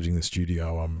recharging the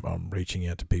studio. I'm reaching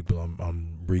out to people.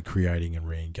 I'm recreating and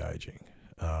re-engaging.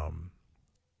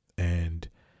 And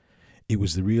it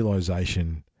was the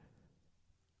realization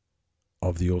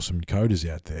of the awesome coders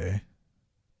out there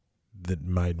that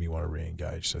made me want to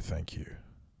re-engage. So thank you.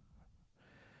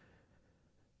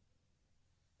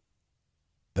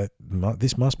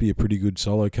 This must be a pretty good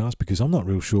solo cast because I'm not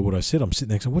real sure what I said. I'm sitting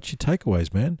there saying, what's your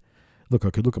takeaways, man? Look, I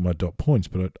could look at my dot points,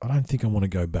 but I don't think I want to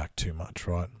go back too much,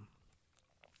 right?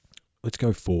 let's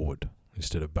go forward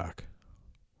instead of back.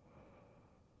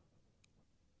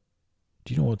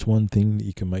 Do you know what's one thing that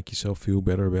you can make yourself feel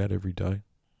better about every day?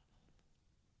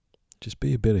 Just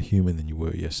be a better human than you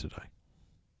were yesterday.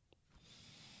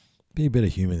 Be a better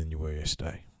human than you were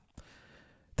yesterday.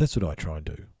 That's what I try and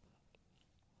do,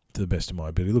 to the best of my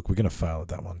ability. Look, we're going to fail at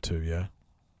that one too, yeah?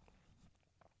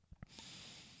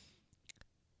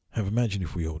 Imagine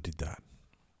if we all did that.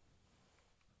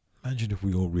 Imagine if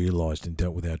we all realised and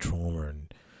dealt with our trauma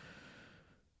and,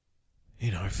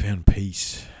 found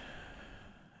peace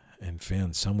and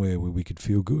found somewhere where we could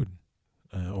feel good,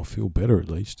 or feel better at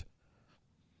least.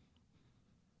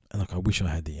 And look, I wish I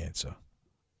had the answer.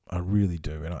 I really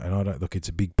do. And I don't, look, it's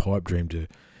a big pipe dream to,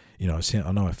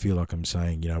 I know I feel like I'm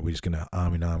saying, we're just going to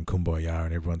arm in arm, kumbaya,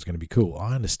 and everyone's going to be cool.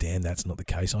 I understand that's not the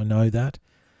case. I know that.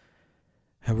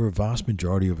 However, a vast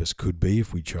majority of us could be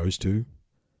if we chose to,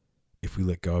 if we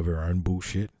let go of our own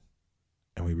bullshit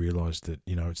and we realised that,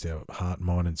 it's our heart,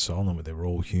 mind and soul and that we're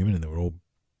all human and that we're all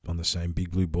on the same big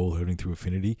blue ball hurtling through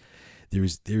infinity. There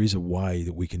is a way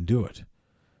that we can do it.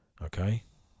 Okay?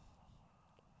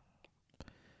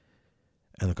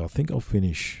 And look, I think I'll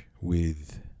finish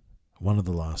with one of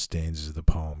the last stanzas of the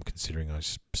poem, considering I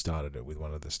started it with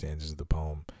one of the stanzas of the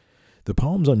poem. The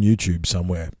poem's on YouTube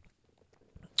somewhere.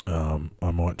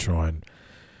 I might try and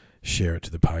share it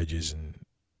to the pages, and,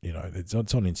 it's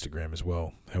on Instagram as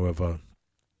well. However,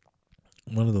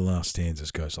 one of the last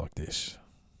stanzas goes like this.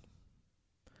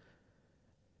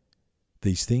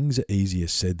 These things are easier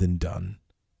said than done,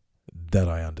 that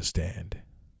I understand.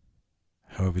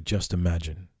 However, just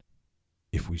imagine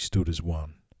if we stood as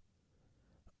one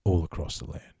all across the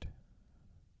land.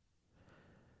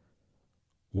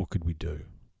 What could we do?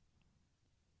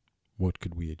 What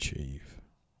could we achieve?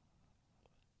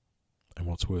 And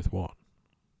what's worth what?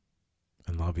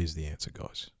 And love is the answer,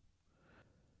 guys.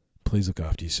 Please look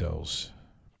after yourselves.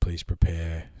 Please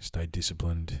prepare, stay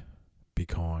disciplined, be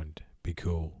kind, be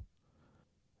cool.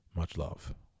 Much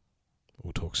love.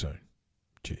 We'll talk soon.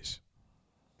 Cheers.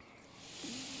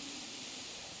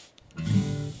 Do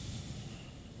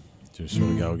you just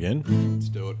want to go again? Let's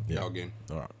do it. Yeah. Go again.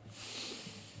 All right.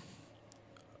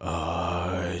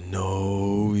 I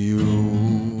know you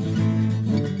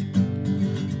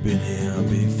been here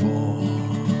before.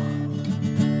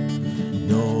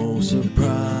 No surprises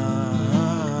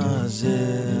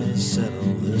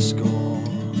settle the score.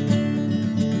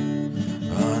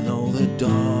 I know the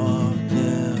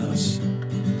darkness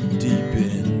deep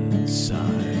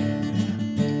inside.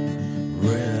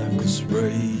 Reckless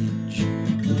rage,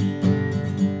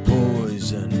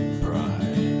 poison pride.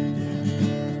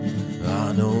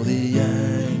 I know the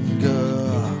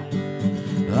anger,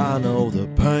 I know the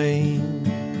pain,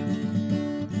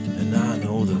 and I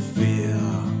know the fear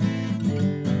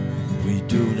we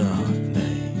do not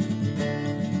name.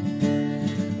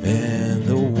 And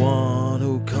the one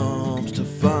who comes to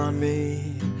find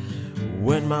me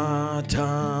when my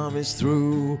time is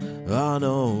through, I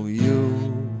know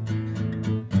you.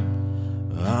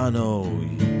 I know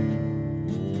you.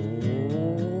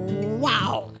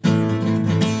 Wow!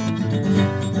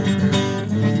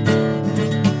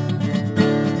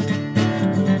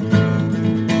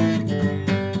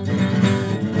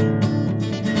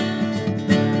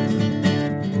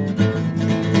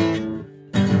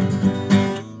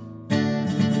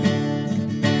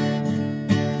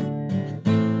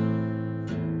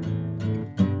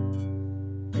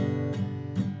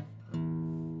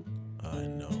 I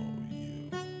know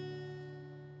you.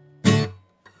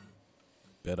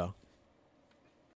 Better.